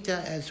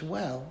Shemitah as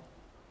well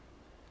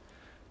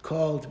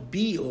called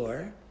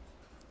Bior,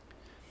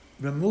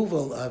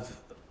 removal of,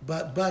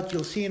 but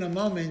you'll see in a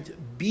moment,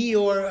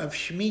 Bior of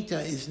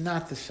Shemitah is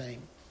not the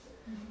same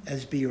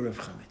as Bior of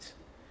Chametz.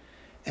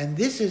 And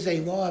this is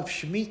a law of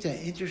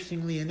Shemitah,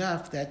 interestingly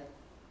enough, that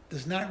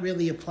does not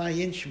really apply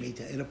in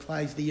Shemitah. It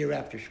applies the year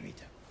after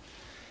Shemitah.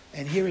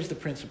 And here is the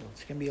principle.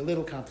 It's going to be a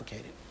little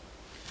complicated.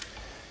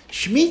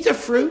 Shemitah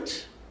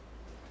fruit,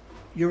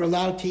 you're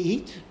allowed to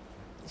eat.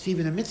 It's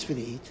even a mitzvah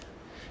to eat,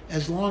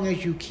 as long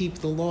as you keep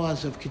the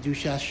laws of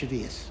Kedushas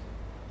Shvi'is.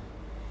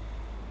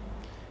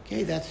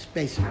 Okay, that's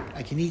basic.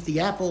 I can eat the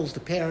apples, the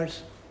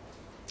pears,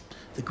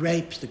 the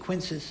grapes, the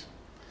quinces,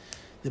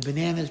 the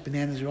bananas.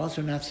 Bananas are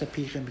also not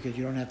sapichim because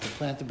you don't have to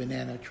plant a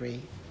banana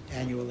tree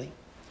annually,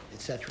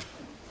 etc.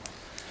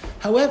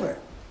 However,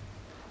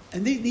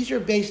 and these are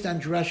based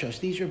on drashos,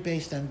 these are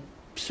based on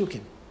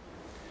psukim.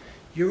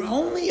 You're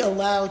only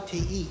allowed to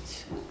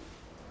eat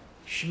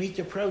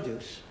Shemitah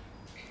produce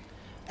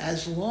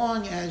as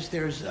long as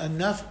there's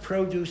enough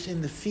produce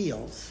in the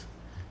fields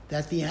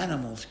that the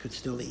animals could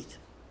still eat.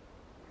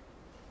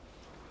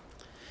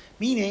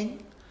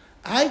 Meaning,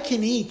 I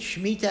can eat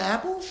Shemitah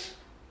apples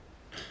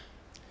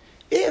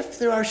if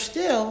there are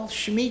still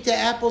Shemitah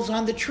apples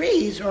on the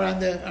trees or on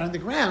the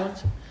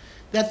ground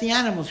that the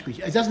animals could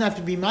eat. It doesn't have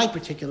to be my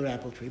particular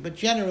apple tree, but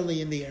generally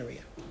in the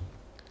area.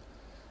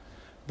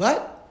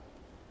 But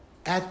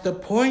at the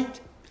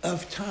point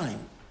of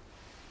time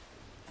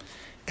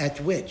at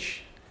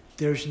which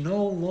there's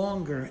no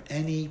longer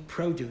any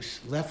produce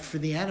left for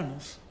the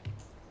animals,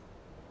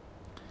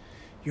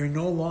 you're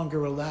no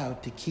longer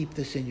allowed to keep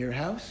this in your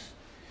house.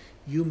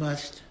 You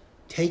must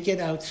take it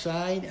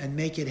outside and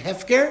make it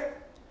hefker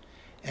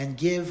and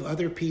give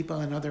other people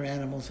and other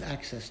animals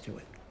access to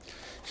it.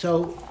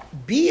 So,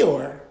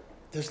 bior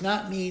does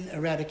not mean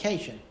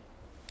eradication.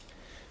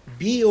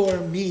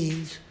 Bior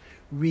means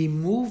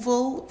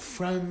removal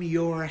from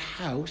your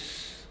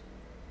house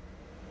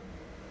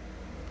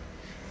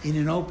in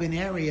an open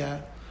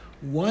area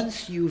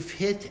once you've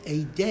hit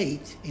a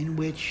date in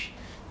which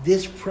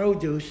this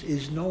produce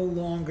is no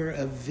longer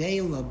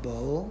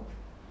available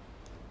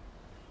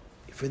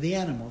for the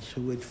animals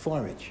who would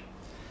forage.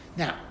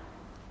 Now,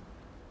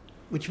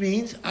 which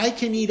means I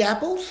can eat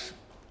apples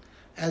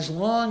as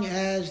long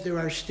as there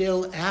are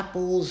still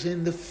apples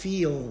in the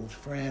field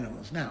for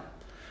animals. Now,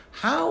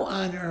 how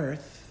on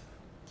earth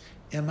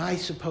am I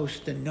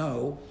supposed to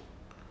know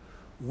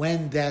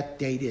when that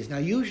date is? Now,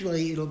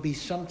 usually it'll be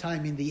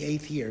sometime in the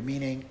 8th year,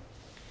 meaning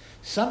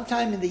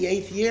sometime in the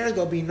 8th year,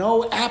 there'll be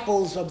no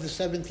apples of the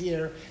 7th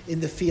year in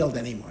the field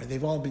anymore.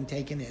 They've all been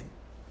taken in.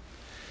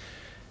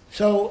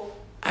 So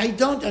I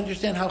don't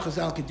understand how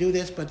Chazal could do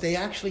this, but they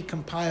actually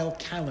compile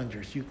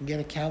calendars. You can get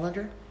a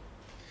calendar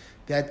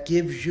that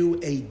gives you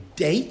a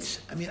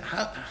date. I mean,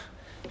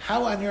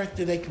 how on earth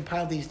do they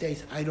compile these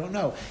dates? I don't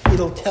know.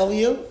 It'll tell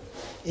you,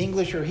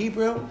 English or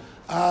Hebrew,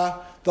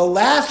 the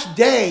last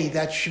day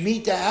that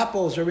Shemitah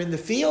apples are in the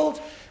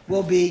field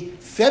will be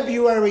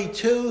February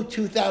 2,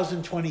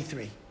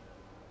 2023.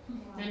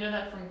 They know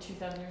that from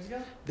 2,000 years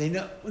ago? They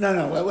know, no,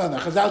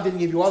 Chazal didn't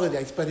give you all the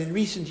dates, but in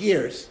recent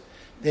years,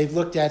 they've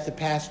looked at the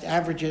past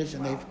averages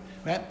and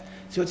right?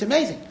 So it's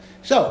amazing.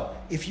 So,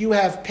 if you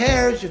have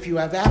pears, if you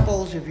have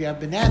apples, if you have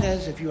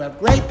bananas, if you have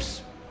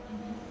grapes,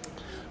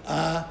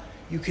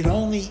 you can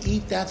only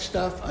eat that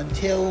stuff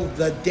until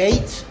the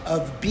date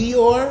of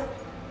Bior.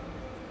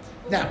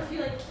 Now, if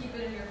you keep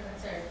it in your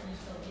conserve, can you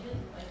still eat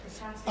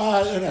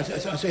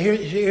it? So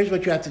here's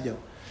what you have to do.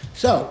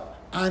 So,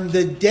 on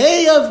the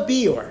day of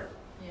Bior,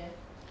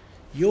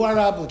 you are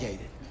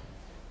obligated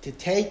to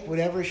take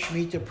whatever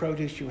Shemitah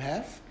produce you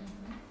have,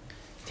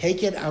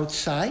 take it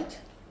outside,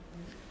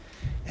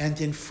 and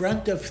in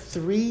front of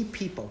 3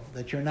 people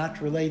that you're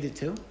not related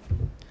to,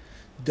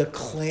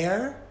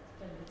 declare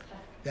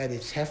that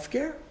it's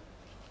hefker,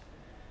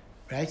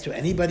 right? So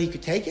anybody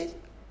could take it,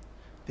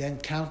 then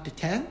count to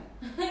 10,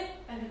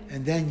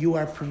 and then you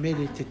are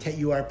permitted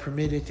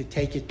to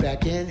take it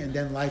back in, and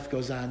then life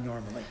goes on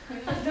normally.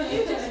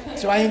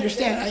 So I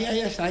understand.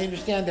 I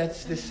understand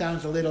that this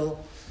sounds a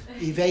little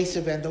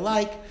evasive and the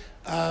like,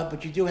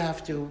 but you do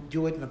have to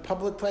do it in a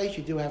public place.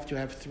 You do have to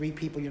have 3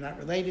 people you're not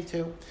related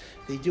to.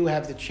 They do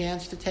have the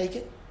chance to take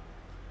it,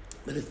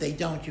 but if they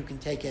don't, you can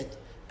take it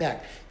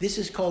back. This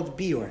is called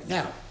Bior.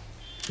 Now,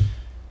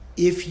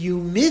 if you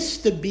miss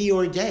the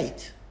Bior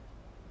date,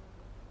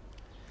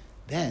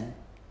 then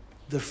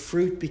the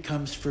fruit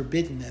becomes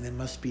forbidden and it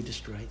must be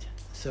destroyed.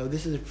 So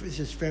this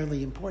is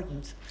fairly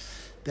important,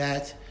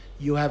 that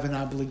you have an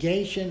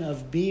obligation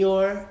of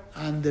Bior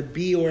on the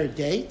Bior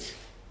date.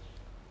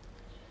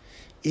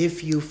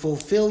 If you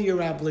fulfill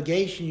your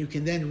obligation, you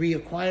can then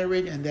reacquire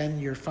it and then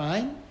you're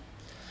fine.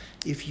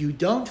 If you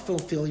don't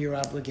fulfill your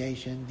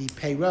obligation, the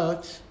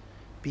peirot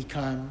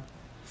become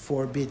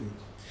forbidden.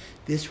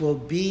 This will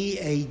be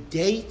a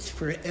date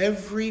for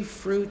every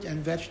fruit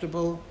and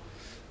vegetable.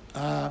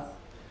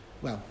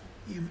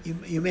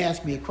 You may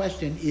ask me a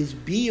question. Is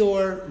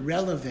Bior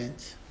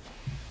relevant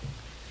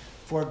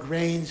for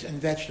grains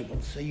and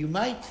vegetables? So you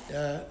might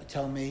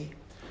tell me,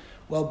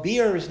 well,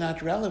 Bior is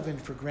not relevant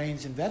for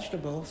grains and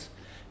vegetables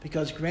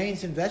because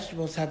grains and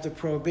vegetables have the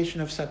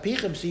prohibition of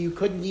sapichim, so you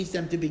couldn't eat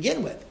them to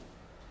begin with,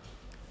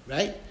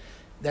 right?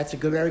 That's a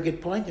very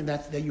good point, and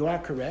that you are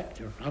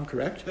correct, or I'm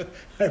correct.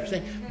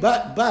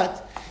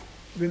 But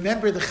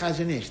remember the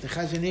Chazon Ish. The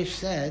Chazon Ish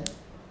said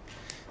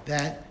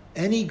that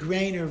any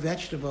grain or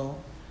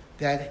vegetable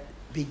that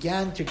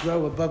began to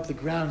grow above the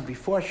ground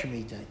before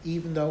Shemitah,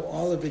 even though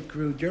all of it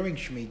grew during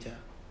Shemitah,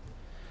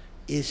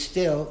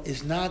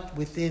 is not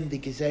within the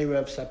Gezerah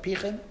of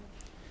Sapichim,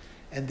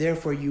 and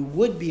therefore you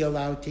would be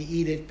allowed to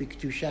eat it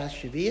b'ketushas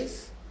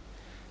Shavias,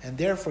 and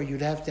therefore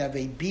you'd have to have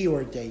a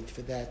Bior date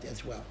for that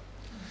as well.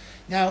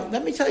 Now,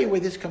 let me tell you where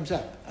this comes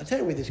up. I'll tell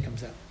you where this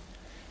comes up.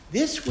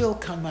 This will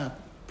come up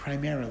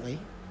primarily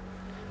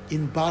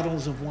in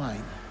bottles of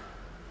wine.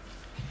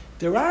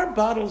 There are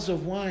bottles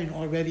of wine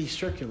already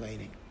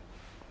circulating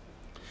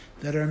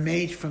that are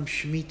made from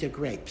Shemitah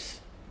grapes.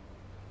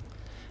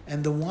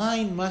 And the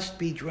wine must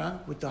be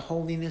drunk with the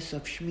holiness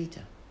of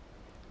Shemitah.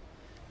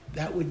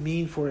 That would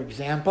mean, for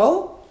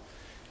example,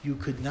 you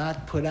could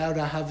not put out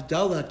a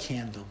Havdalah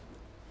candle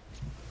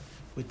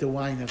with the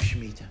wine of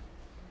Shemitah.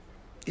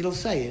 It'll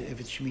say it if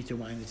it's Shemitah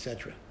wine,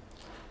 etc.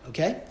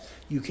 Okay?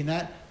 You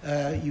cannot,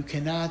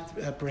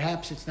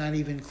 perhaps it's not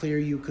even clear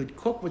you could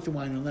cook with the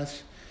wine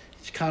unless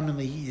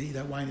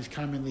that wine is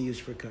commonly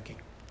used for cooking.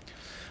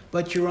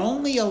 But you're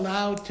only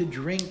allowed to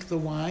drink the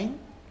wine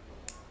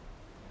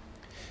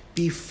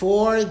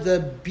before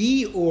the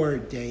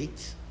Bior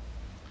date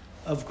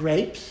of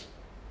grapes,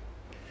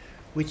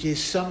 which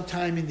is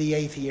sometime in the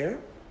 8th year.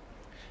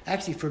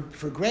 Actually,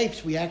 for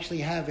grapes, we actually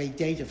have a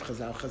date of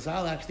Chazal.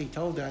 Chazal actually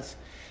told us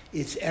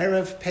it's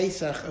Erev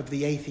Pesach of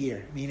the 8th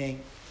year,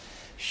 meaning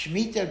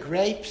Shemitah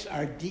grapes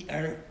are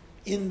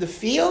in the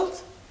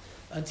field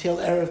until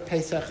Erev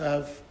Pesach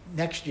of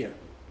next year.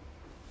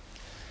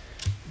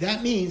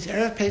 That means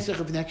Erev Pesach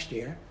of next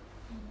year,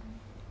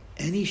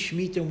 any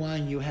Shemitah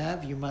wine you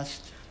have, you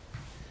must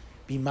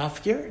be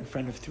mafkir in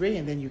front of 3,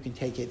 and then you can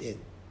take it in.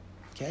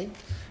 Okay?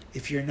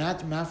 If you're not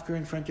mafkir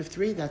in front of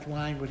 3, that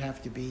wine would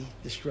have to be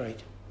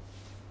destroyed.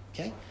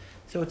 Okay?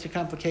 So it's a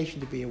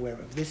complication to be aware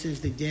of. This is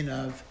the din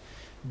of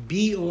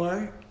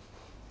Bior,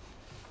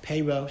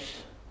 Peiros,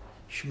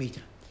 Shmita.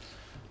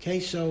 Okay,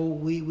 so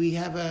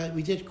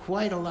we did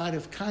quite a lot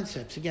of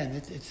concepts. Again,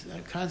 it's a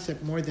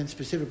concept more than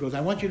specific rules. I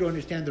want you to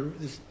understand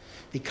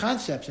the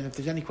concepts, and if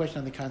there's any question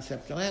on the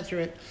concept, I'll answer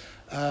it.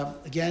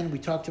 Again, we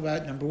talked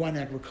about, number 1,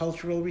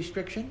 agricultural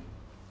restriction.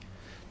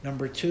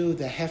 Number 2,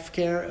 the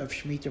hefker of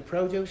Shemitah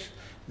produce.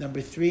 Number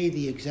 3,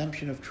 the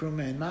exemption of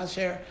Truma and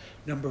Maser.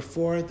 Number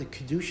 4, the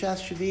Kedushas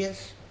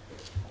Shavias.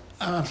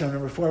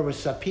 Number 4 was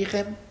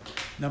Sapichim.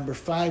 Number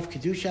 5,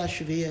 Kedushas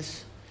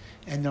Shavias.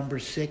 And number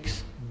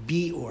 6,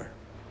 Bior.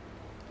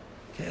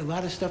 Okay, a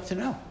lot of stuff to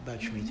know about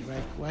Shemitah,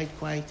 right?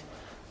 Quite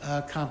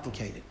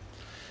complicated.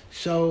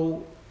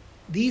 So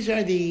these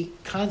are the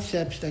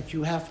concepts that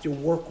you have to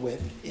work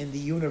with in the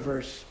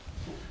universe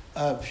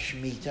of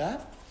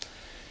Shemitah.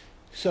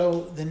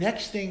 So the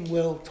next thing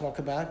we'll talk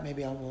about,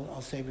 maybe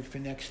I'll save it for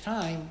next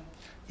time,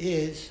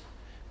 is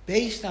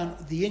based on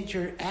the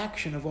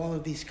interaction of all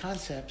of these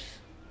concepts,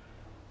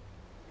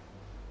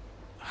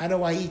 how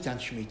do I eat on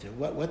Shemitah?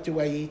 What do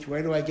I eat?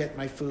 Where do I get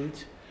my food?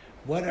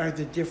 What are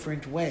the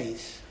different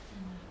ways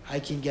I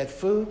can get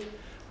food?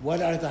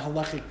 What are the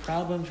halachic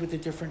problems with the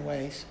different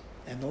ways?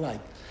 And the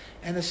like.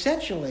 And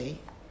essentially,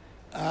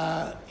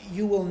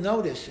 you will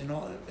notice in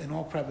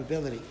all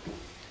probability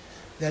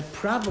that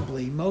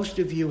probably most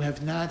of you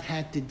have not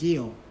had to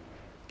deal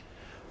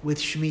with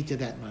Shemitah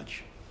that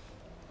much.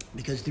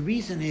 Because the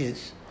reason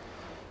is,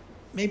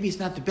 maybe it's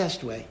not the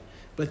best way,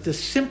 but the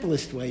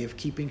simplest way of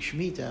keeping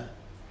Shemitah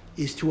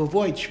is to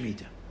avoid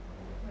Shemitah.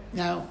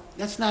 Now,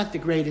 that's not the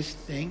greatest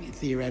thing,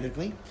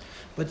 theoretically,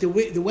 but the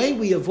way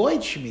we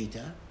avoid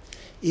Shemitah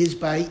is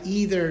by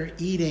either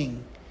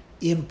eating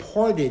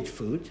imported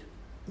food,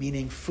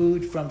 meaning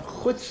food from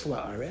Chutz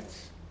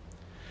La'aretz,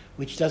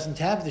 which doesn't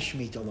have the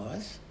Shemitah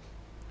laws,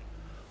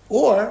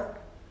 or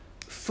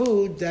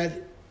food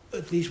that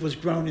at least was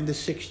grown in the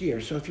 6th year.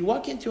 So if you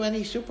walk into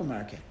any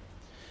supermarket,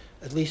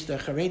 at least a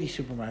Haredi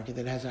supermarket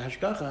that has a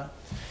hashgacha,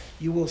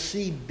 you will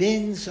see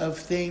bins of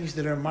things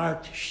that are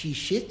marked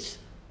shishit,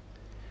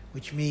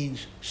 which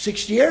means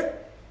 6th year,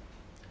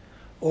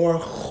 or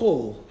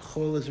chul.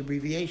 Chul is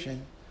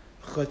abbreviation,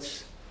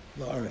 chutz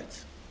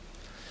la'aretz.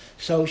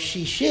 So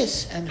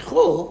shishis and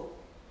chul,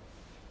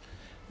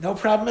 no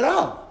problem at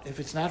all. If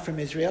it's not from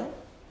Israel,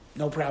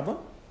 no problem.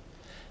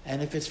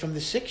 And if it's from the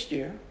 6th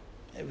year,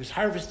 it was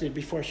harvested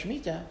before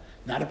Shemitah,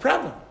 not a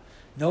problem.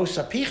 No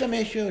sapichim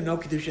issue, no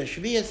kedusha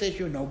shvias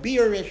issue, no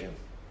biur issue.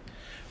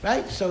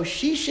 Right? So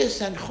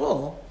shishis and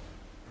chul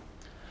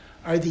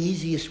are the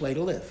easiest way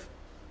to live.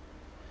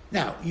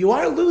 Now, you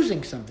are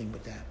losing something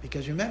with that,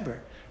 because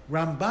remember,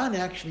 Ramban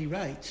actually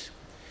writes,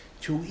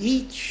 to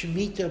eat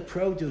Shemitah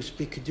produce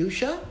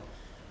b'kedusha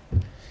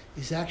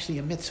is actually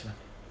a mitzvah.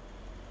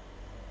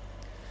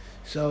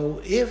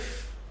 So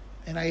if,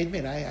 and I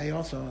admit, I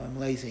also am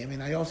lazy. I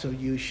mean, I also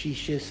use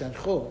shishis and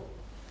chul.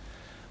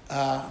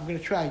 I'm going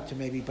to try to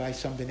maybe buy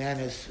some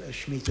bananas,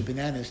 Shemitah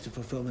bananas, to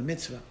fulfill the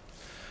mitzvah.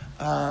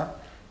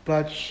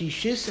 But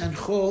shishis and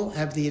chul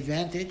have the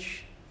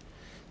advantage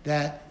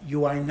that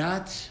you are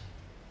not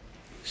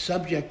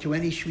subject to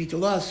any Shemitah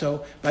law,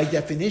 so by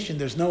definition,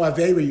 there's no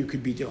Aveira you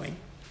could be doing.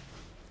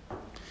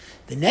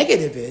 The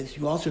negative is,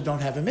 you also don't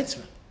have a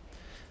mitzvah.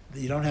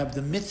 You don't have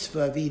the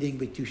mitzvah of eating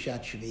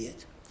b'tushat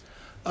shviyat.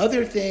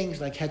 Other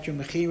things like Heter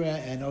Mechira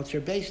and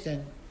Otzer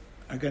Beistin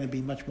are going to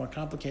be much more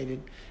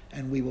complicated,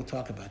 and we will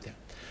talk about that.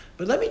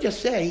 But let me just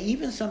say,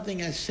 even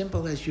something as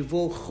simple as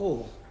Yivul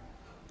Chul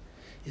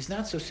is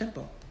not so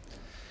simple.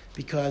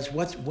 Because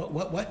what is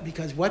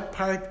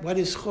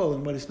Chul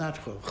and what is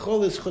not Chul?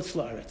 Chul is Chutz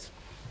La'aretz.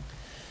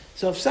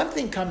 So if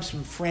something comes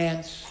from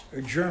France or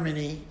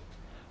Germany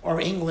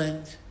or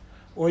England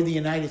or the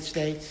United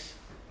States,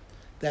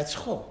 that's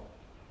Chul.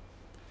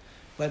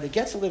 But it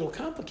gets a little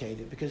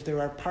complicated because there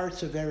are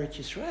parts of Eretz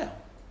Yisrael,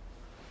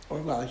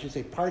 or well, I should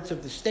say parts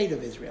of the state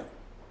of Israel,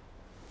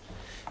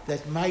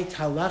 that might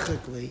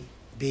halachically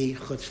be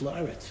Chutz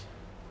La'aretz.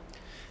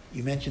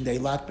 You mentioned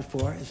Eilat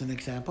before as an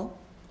example.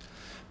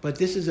 But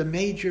this is a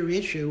major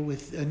issue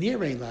with near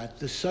Eilat,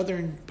 the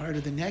southern part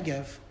of the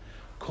Negev,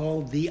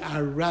 called the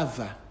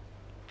Arava.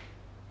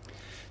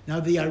 Now,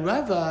 the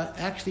Arava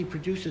actually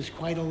produces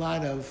quite a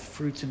lot of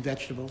fruits and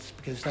vegetables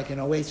because it's like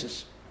an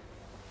oasis.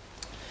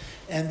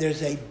 And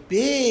there's a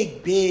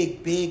big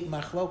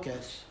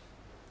machlokas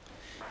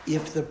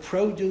if the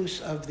produce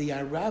of the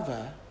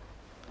Arava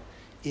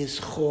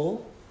is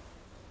Chol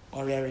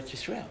or Eretz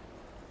Yisrael.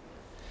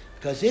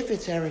 Because if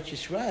it's Eretz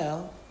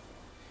Yisrael,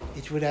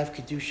 it would have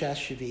Kedushas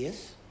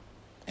Shavias.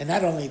 And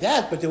not only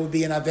that, but there would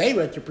be an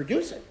Aveira to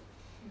produce it.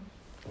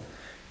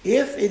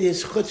 If it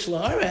is Chutz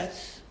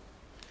La'aretz,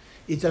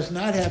 It does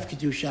not have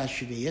Kedushas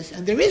Shvius,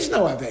 and there is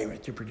no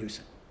Aveira to produce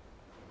it.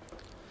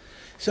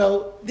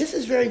 So this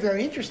is very,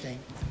 very interesting,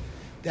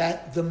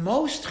 that the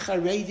most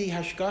Charedi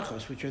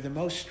Hashgachos, which are the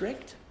most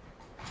strict,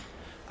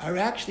 are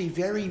actually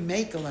very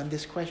makel on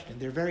this question.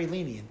 They're very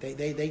lenient.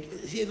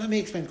 Let me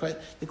explain the question.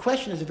 The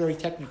question is a very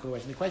technical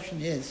question. The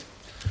question is,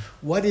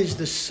 what is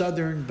the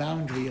southern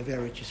boundary of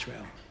Eretz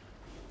Yisrael?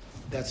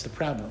 That's the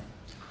problem.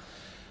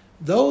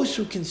 Those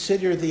who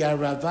consider the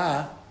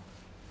Arava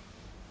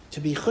to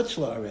be Chutz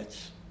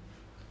La'aretz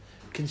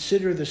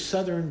consider the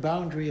southern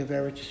boundary of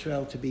Eretz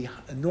Yisrael to be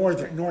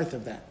north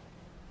of that.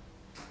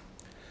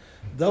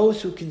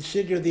 Those who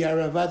consider the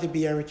Arava to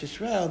be Eretz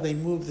Yisrael, they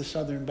move the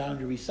southern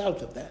boundary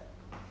south of that.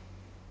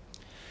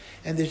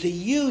 And there's a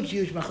huge,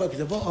 huge machlokas.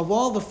 Of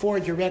all the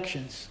four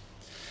directions,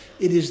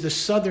 it is the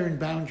southern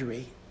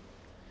boundary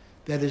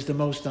that is the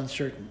most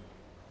uncertain.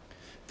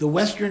 The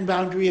western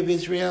boundary of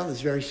Israel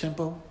is very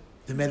simple,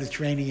 the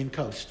Mediterranean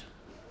coast.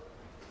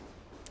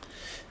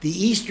 The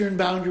eastern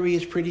boundary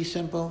is pretty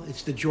simple,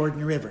 it's the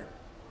Jordan River.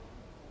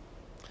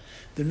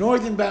 The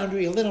northern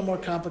boundary, a little more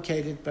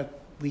complicated, but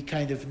we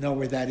kind of know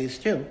where that is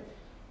too.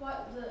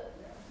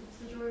 It's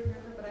the Jordan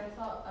River, but I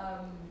thought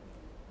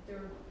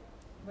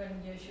when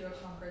Yeshua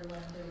conquered the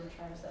land, there were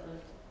tribes that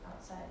lived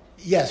outside.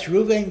 Yes,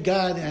 Reuven,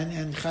 Gad,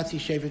 and Chatzi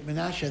Shevet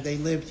Menashe, they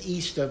lived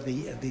east of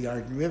the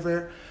Jordan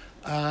River,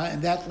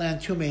 and that land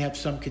too may have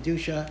some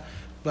Kedusha,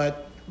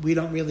 but we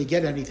don't really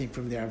get anything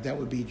from there. That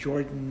would be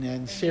Jordan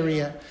and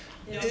Syria.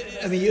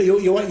 I mean,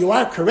 you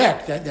are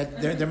correct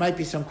that there might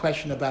be some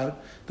question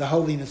about the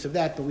holiness of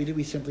that, but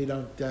we simply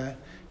don't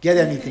get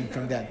anything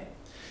from that.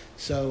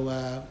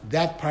 So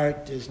that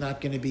part is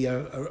not going to be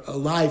a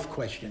live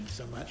question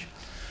so much.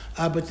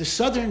 But the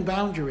southern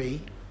boundary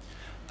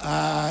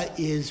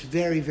is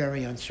very,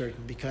 very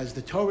uncertain, because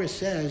the Torah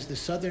says the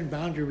southern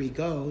boundary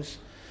goes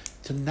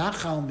to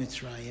Nachal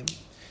Mitzrayim,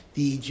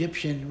 the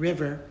Egyptian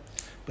river,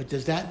 but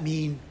does that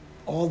mean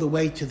all the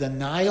way to the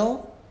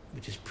Nile,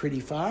 which is pretty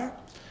far,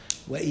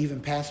 way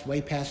past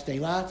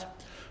Eilat,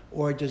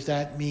 or does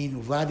that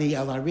mean Wadi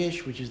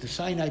al-Arish, which is the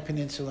Sinai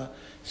Peninsula?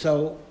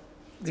 So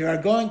there are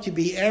going to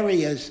be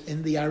areas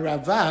in the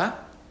Arava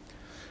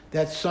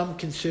that some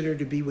consider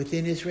to be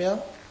within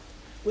Israel.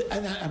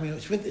 I mean,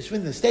 it's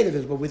within the state of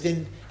Israel, but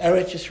within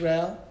Eretz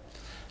Yisrael,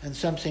 and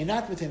some say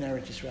not within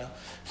Eretz Yisrael.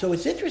 So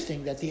it's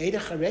interesting that the Eida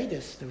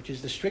Charedis, which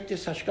is the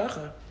strictest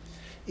hashgacha,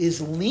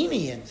 is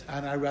lenient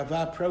on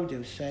Arava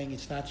produce, saying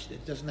it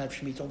doesn't have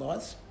Shemitah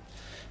laws.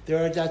 There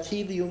are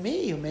Dati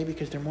Liyumi, who maybe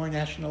because they're more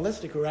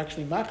nationalistic, who are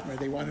actually machmer,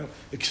 they want to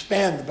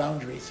expand the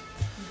boundaries.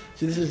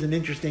 So this is an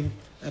interesting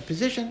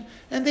position,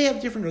 and they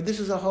have different. This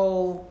is a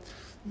whole,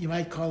 you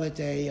might call it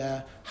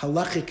a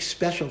halachic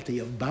specialty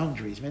of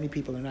boundaries. Many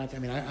people are not. I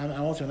mean,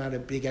 I'm also not a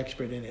big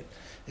expert in it.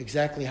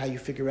 Exactly how you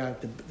figure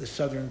out the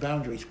southern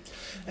boundaries,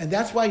 and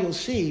that's why you'll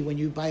see when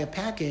you buy a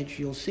package,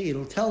 you'll see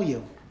it'll tell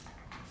you,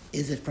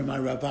 is it from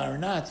Arava or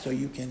not, so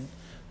you can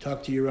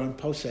talk to your own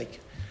posek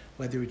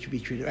whether it should be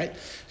treated right.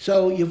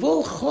 So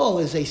Yevul Chol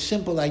is a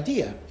simple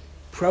idea.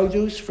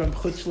 Produce from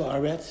Chutz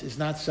La'aretz is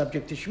not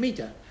subject to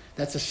Shmittah.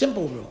 That's a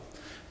simple rule.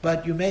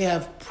 But you may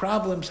have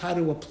problems how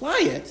to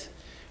apply it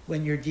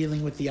when you're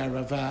dealing with the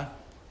Arava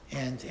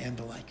and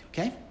the like,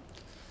 okay?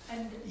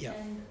 And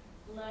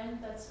land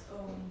that's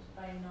owned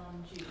by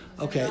non-Jews.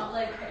 Okay.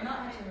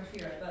 Not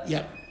Hashemashira, but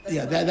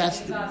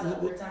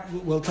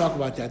we'll talk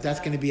about that. That's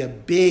going to be a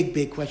big,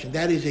 big question.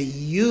 That is a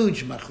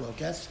huge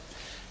machlokas.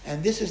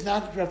 And this is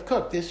not Rav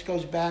Kook. This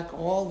goes back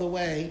all the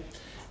way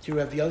to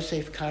Rav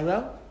Yosef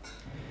Karo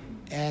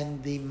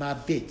and the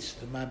Mabit.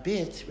 The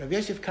Mabit, Rav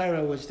Yosef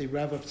Karo was the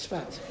Rav of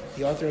Tzfat,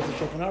 the author of the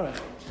Shulchan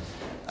Aruch,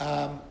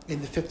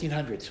 in the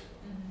 1500s.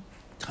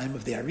 Time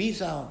of the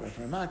Arizal, Rav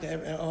Ramak,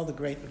 all the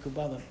great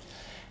Mekubalim.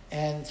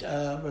 And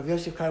Rav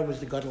Yosef Karo was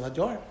the Gadol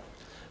Hador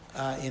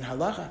in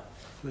Halacha.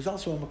 He was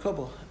also a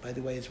Mekubal, by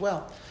the way, as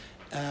well.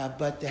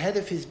 But the head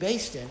of his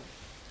Beis Din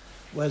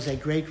was a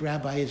great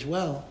rabbi as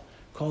well,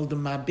 called the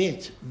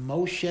Mabit,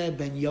 Moshe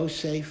ben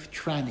Yosef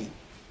Trani.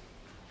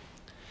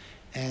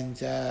 And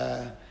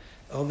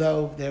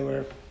although they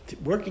were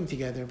working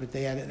together, but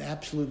they had an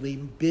absolutely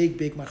big,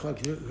 big machlok.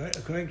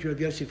 According to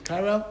Rabbi Yosef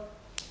Karo,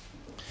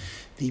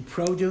 the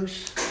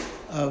produce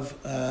of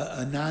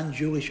a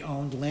non-Jewish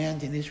owned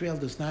land in Israel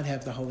does not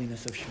have the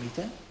holiness of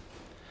Shemitah.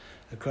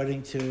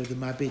 According to the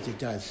Mabit, it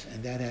does.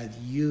 And that had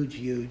huge,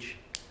 huge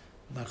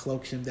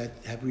machloksim that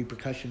have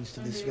repercussions to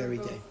this very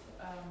day.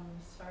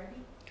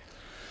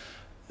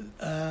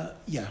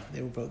 Yeah,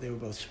 they were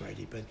both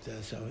Sephardi, but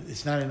so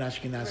it's not an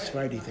Ashkenaz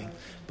Sephardi thing,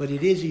 but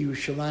it is a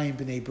Yerushalayim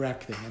B'nai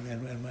Brak thing,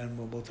 and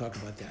we'll talk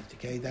about that.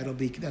 Okay,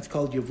 that's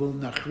called Yavul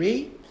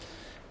Nachri,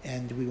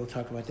 and we will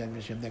talk about that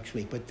next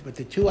week. But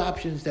the two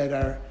options that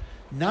are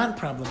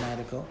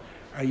non-problematical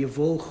are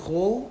Yavul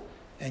Chol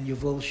and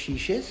Yavul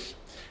Shishis,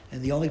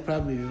 and the only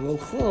problem with Yavul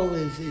Chol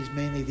is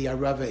mainly the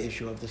Arava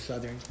issue of the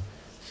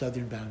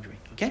southern boundary.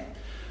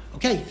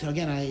 Okay, so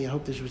again, I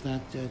hope this was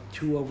not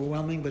too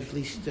overwhelming, but at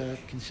least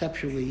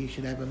conceptually you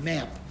should have a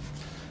map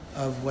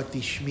of what the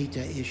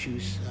Shemitah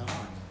issues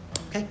are.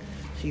 Okay,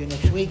 See you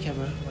next week. Have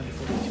a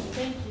wonderful week.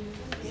 Thank you.